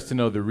want you guys to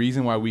know the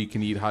reason why we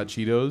can eat hot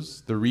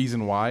Cheetos, the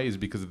reason why is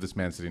because of this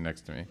man sitting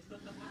next to me.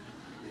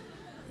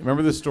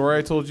 Remember the story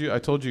I told you? I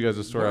told you guys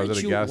a story. I was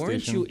at a gas station.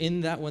 Weren't you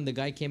in that when the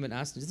guy came and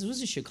asked? This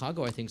was in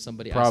Chicago, I think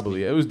somebody asked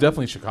Probably. me. It was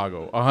definitely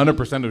Chicago.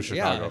 100% of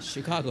Chicago. Yeah,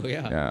 Chicago,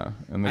 yeah. Yeah.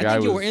 And the I guy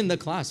think you was, were in the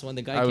class when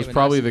the guy came I was and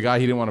probably asked the guy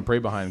he didn't want to pray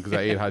behind because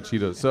I ate hot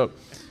Cheetos. So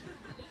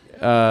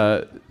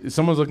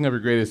someone's looking up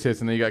your greatest hits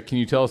and they got, can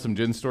you tell us some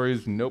gin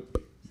stories?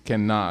 Nope.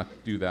 Cannot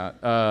do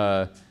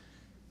that.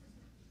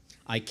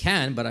 I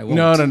can, but I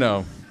won't.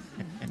 No.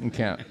 You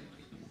can't.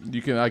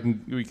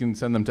 We can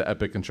send them to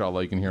Epic,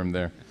 inshallah. You can hear them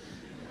there.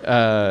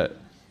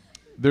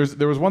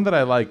 There was one that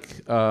I like.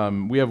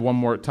 We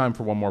have time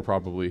for one more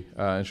probably,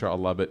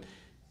 inshallah. But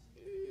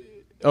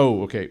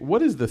okay.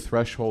 What is the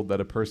threshold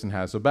that a person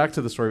has? So back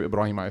to the story of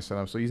Ibrahim alayhi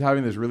salam. So he's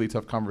having this really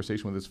tough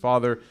conversation with his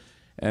father,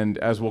 and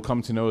as we'll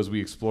come to know as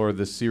we explore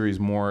this series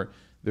more,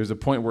 there's a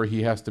point where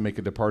he has to make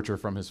a departure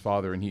from his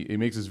father, and he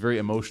makes this very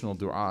emotional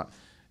dua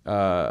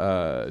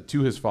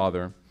to his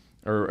father,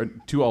 or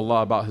to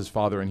Allah about his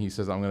father, and he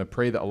says, I'm going to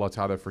pray that Allah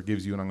Ta'ala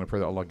forgives you, and I'm going to pray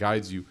that Allah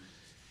guides you.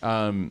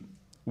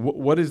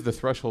 What is the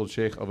threshold,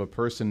 Sheikh, of a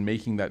person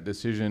making that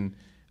decision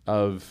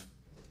of,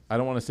 I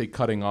don't want to say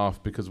cutting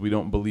off because we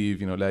don't believe,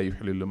 لا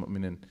يحل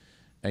للمؤمن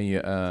أن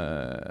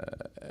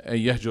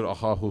يهجر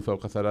أخاه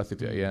فوق ثلاثة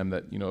أيام,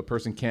 that a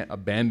person can't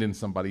abandon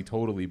somebody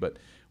totally, but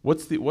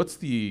what's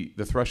the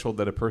threshold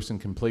that a person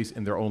can place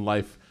in their own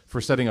life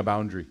for setting a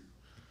boundary?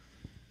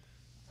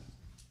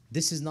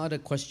 This is not a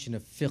question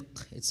of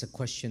fiqh, it's a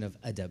question of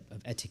adab,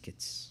 of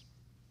etiquettes.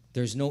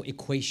 There's no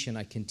equation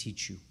I can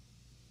teach you.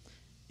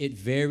 It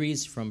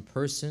varies from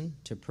person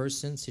to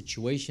person,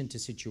 situation to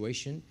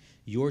situation.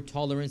 Your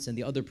tolerance and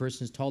the other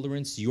person's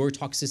tolerance, your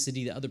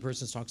toxicity, the other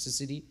person's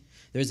toxicity.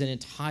 There's an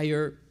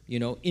entire,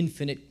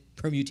 infinite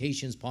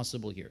permutations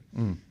possible here.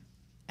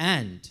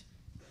 And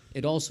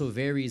it also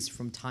varies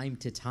from time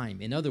to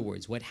time. In other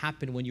words, what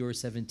happened when you were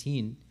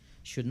 17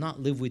 should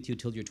not live with you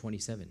till you're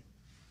 27.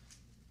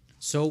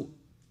 So,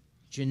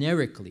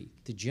 generically,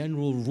 the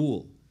general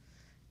rule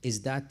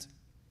is that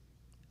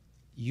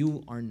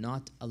you are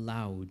not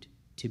allowed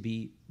to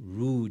be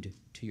rude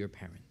to your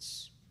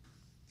parents.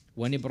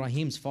 When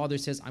Ibrahim's father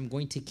says, I'm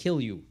going to kill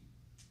you,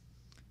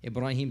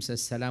 Ibrahim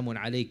says, Salamun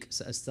alayk,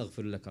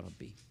 sa'astaghfiru laka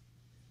rabbi.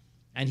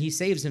 And he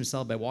saves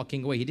himself by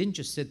walking away. He didn't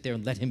just sit there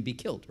and let him be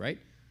killed, right?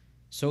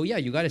 So yeah,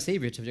 you got to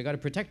save yourself, you got to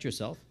protect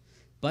yourself.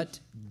 But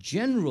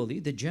generally,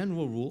 the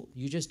general rule,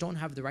 you just don't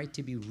have the right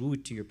to be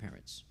rude to your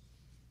parents.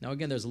 Now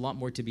again, there's a lot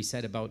more to be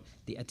said about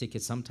the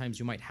etiquette. Sometimes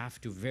you might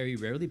have to, very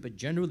rarely, but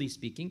generally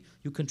speaking,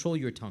 you control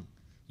your tongue.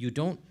 You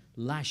don't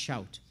lash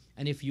out.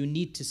 And if you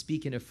need to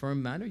speak in a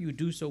firm manner, you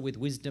do so with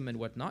wisdom and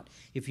whatnot.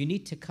 If you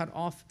need to cut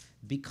off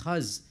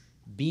because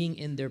being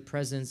in their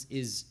presence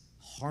is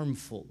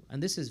harmful,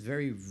 and this is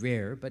very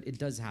rare, but it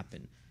does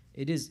happen.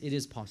 It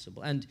is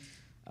possible. And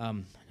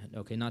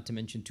okay, not to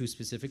mention too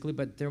specifically,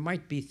 but there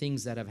might be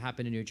things that have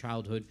happened in your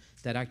childhood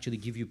that actually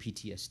give you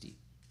PTSD.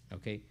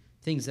 Okay,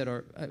 things that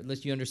are,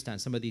 let you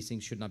understand, some of these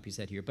things should not be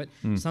said here, but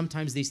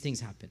sometimes these things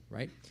happen,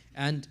 right?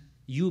 And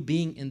you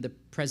being in the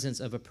presence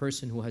of a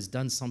person who has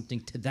done something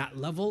to that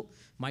level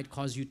might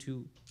cause you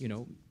to,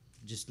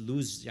 just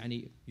lose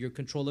your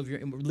control of your,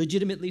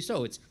 legitimately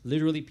so. It's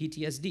literally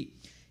PTSD.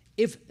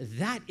 If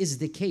that is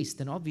the case,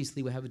 then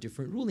obviously we have a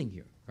different ruling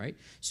here, right?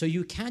 So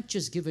you can't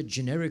just give a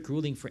generic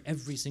ruling for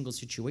every single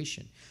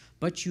situation,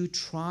 but you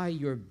try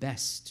your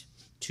best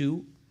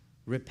to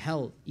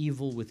repel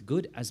evil with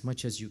good as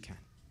much as you can.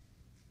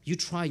 You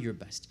try your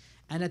best.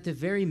 And at the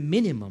very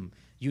minimum,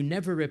 you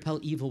never repel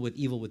evil with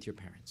your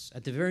parents.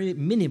 At the very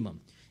minimum,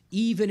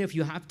 even if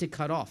you have to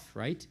cut off,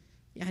 right?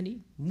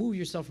 Move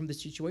yourself from the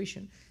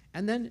situation.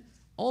 And then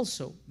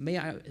also, may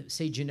I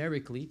say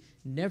generically,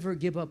 never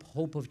give up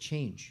hope of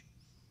change.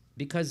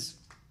 Because,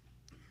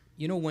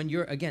 when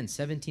you're, again,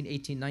 17,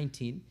 18,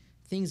 19,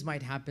 things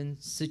might happen,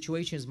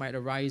 situations might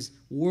arise,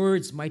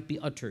 words might be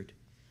uttered.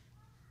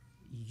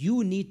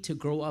 You need to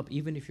grow up,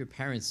 even if your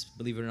parents,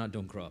 believe it or not,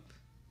 don't grow up.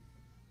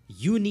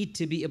 You need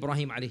to be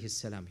Ibrahim alayhi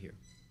salam here.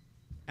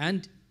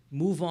 And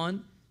move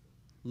on,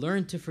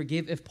 learn to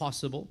forgive if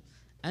possible,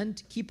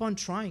 and keep on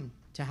trying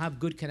to have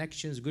good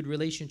connections, good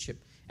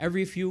relationship.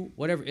 Every few,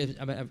 whatever,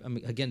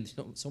 again,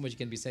 so much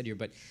can be said here,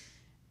 but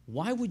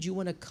why would you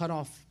want to cut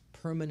off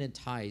permanent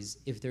ties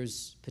if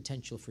there's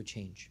potential for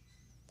change?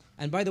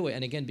 And by the way,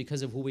 and again,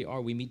 because of who we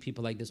are, we meet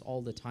people like this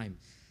all the time.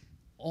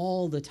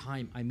 All the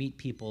time I meet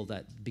people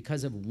that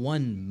because of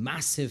one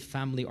massive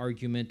family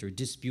argument or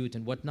dispute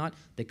and whatnot,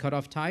 they cut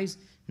off ties.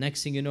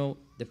 Next thing you know,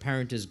 the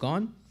parent is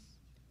gone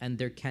and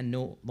there can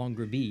no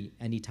longer be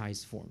any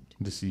ties formed.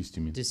 Deceased,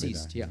 you mean?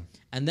 Deceased, yeah.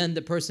 And then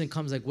the person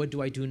comes like, what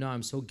do I do now?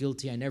 I'm so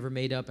guilty. I never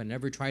made up. I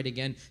never tried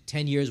again.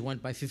 10 years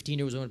went by, 15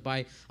 years went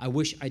by. I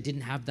wish I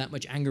didn't have that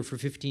much anger for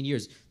 15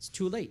 years. It's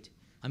too late.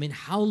 I mean,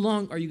 how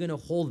long are you going to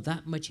hold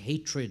that much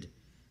hatred?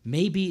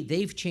 Maybe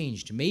they've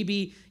changed.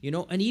 Maybe,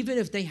 and even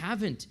if they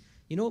haven't,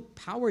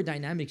 power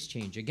dynamics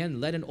change.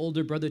 Again, let an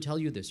older brother tell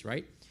you this,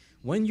 right?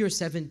 When you're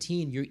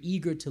 17, you're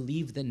eager to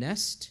leave the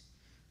nest.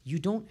 You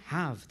don't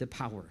have the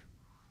power.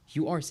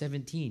 You are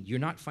 17. You're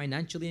not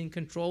financially in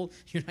control.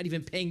 You're not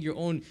even paying your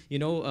own,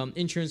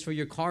 insurance for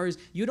your cars.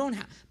 You don't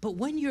have. But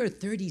when you're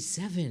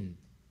 37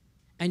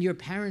 and your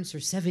parents are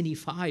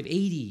 75,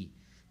 80,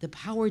 the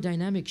power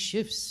dynamic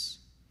shifts.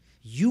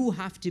 You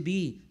have to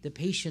be the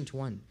patient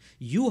one.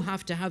 You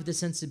have to have the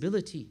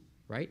sensibility,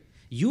 right?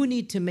 You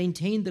need to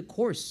maintain the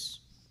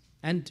course.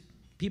 And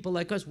people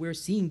like us, we're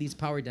seeing these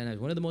power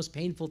dynamics. One of the most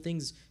painful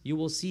things you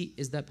will see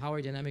is that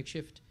power dynamic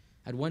shift.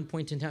 At one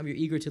point in time, you're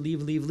eager to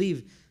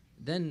leave.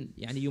 Then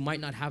you might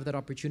not have that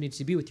opportunity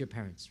to be with your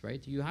parents,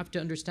 right? You have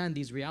to understand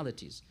these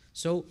realities.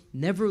 So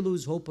never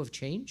lose hope of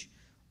change.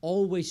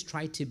 Always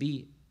try to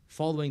be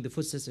following the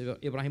footsteps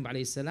of Ibrahim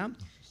alayhi salam.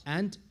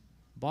 And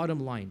bottom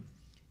line,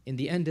 in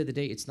the end of the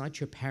day, it's not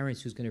your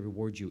parents who's going to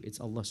reward you.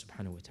 It's Allah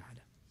subhanahu wa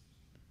ta'ala.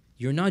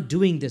 You're not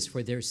doing this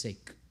for their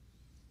sake.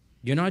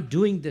 You're not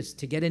doing this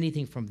to get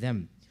anything from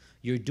them.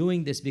 You're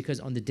doing this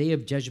because on the day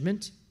of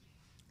judgment,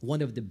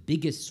 one of the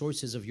biggest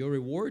sources of your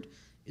reward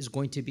is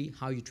going to be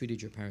how you treated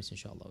your parents,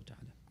 inshallah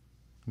ta'ala.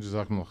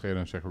 Jazakumullah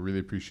khairan, Shaykh. I really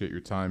appreciate your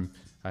time.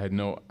 I didn't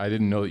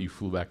know that you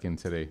flew back in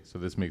today, so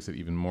this makes it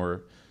even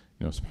more,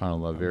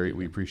 subhanAllah,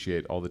 we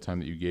appreciate all the time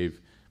that you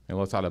gave. May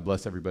Allah ta'ala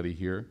bless everybody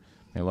here.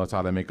 May Allah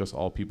ta'ala make us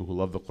all people who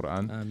love the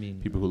Quran,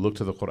 Ameen. People who look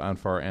to the Quran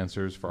for our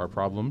answers, for our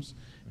problems,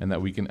 and that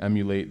we can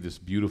emulate this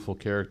beautiful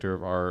character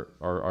of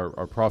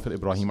our Prophet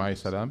Ibrahim alayhi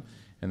salam,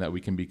 and that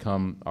we can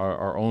become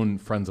our own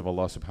friends of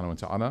Allah subhanahu wa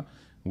ta'ala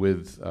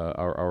with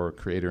our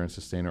creator and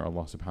sustainer,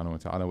 Allah subhanahu wa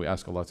ta'ala. We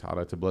ask Allah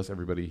ta'ala to bless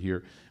everybody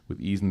here with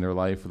ease in their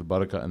life, with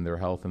barakah in their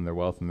health and their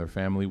wealth and their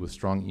family, with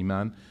strong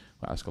iman.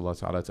 We ask Allah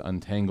ta'ala to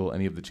untangle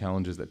any of the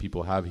challenges that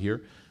people have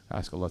here. I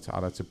ask Allah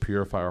ta'ala to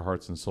purify our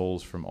hearts and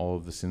souls from all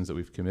of the sins that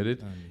we've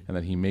committed, and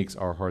that He makes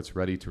our hearts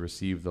ready to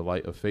receive the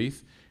light of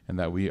faith, and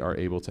that we are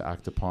able to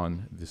act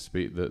upon the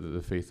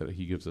faith that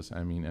He gives us.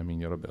 Ameen,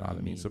 ameen, ya Rabbil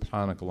Alameen.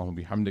 Subhanak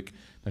Allahumma bihamdik,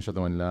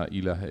 nashhadu an la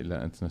ilaha illa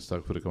anta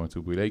nastaghfiruka wa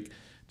natubu ilayk.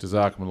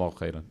 Jazakumullah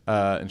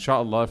khairan.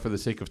 Inshallah, for the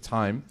sake of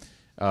time,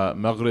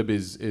 Maghrib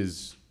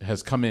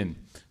has come in,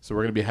 so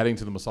we're going to be heading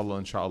to the Musalla,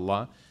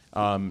 inshallah.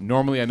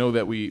 Normally, I know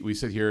that we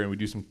sit here and we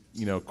do some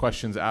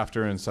questions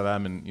after and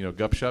salam and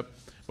gupshup,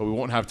 but we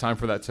won't have time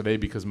for that today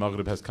because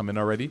Maghrib has come in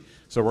already.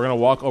 So we're going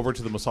to walk over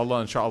to the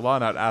Musalla, inshallah,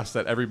 and I'd ask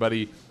that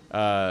everybody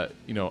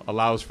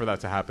allows for that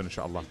to happen,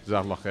 inshallah.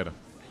 Jazakallah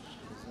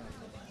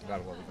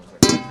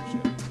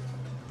khairan.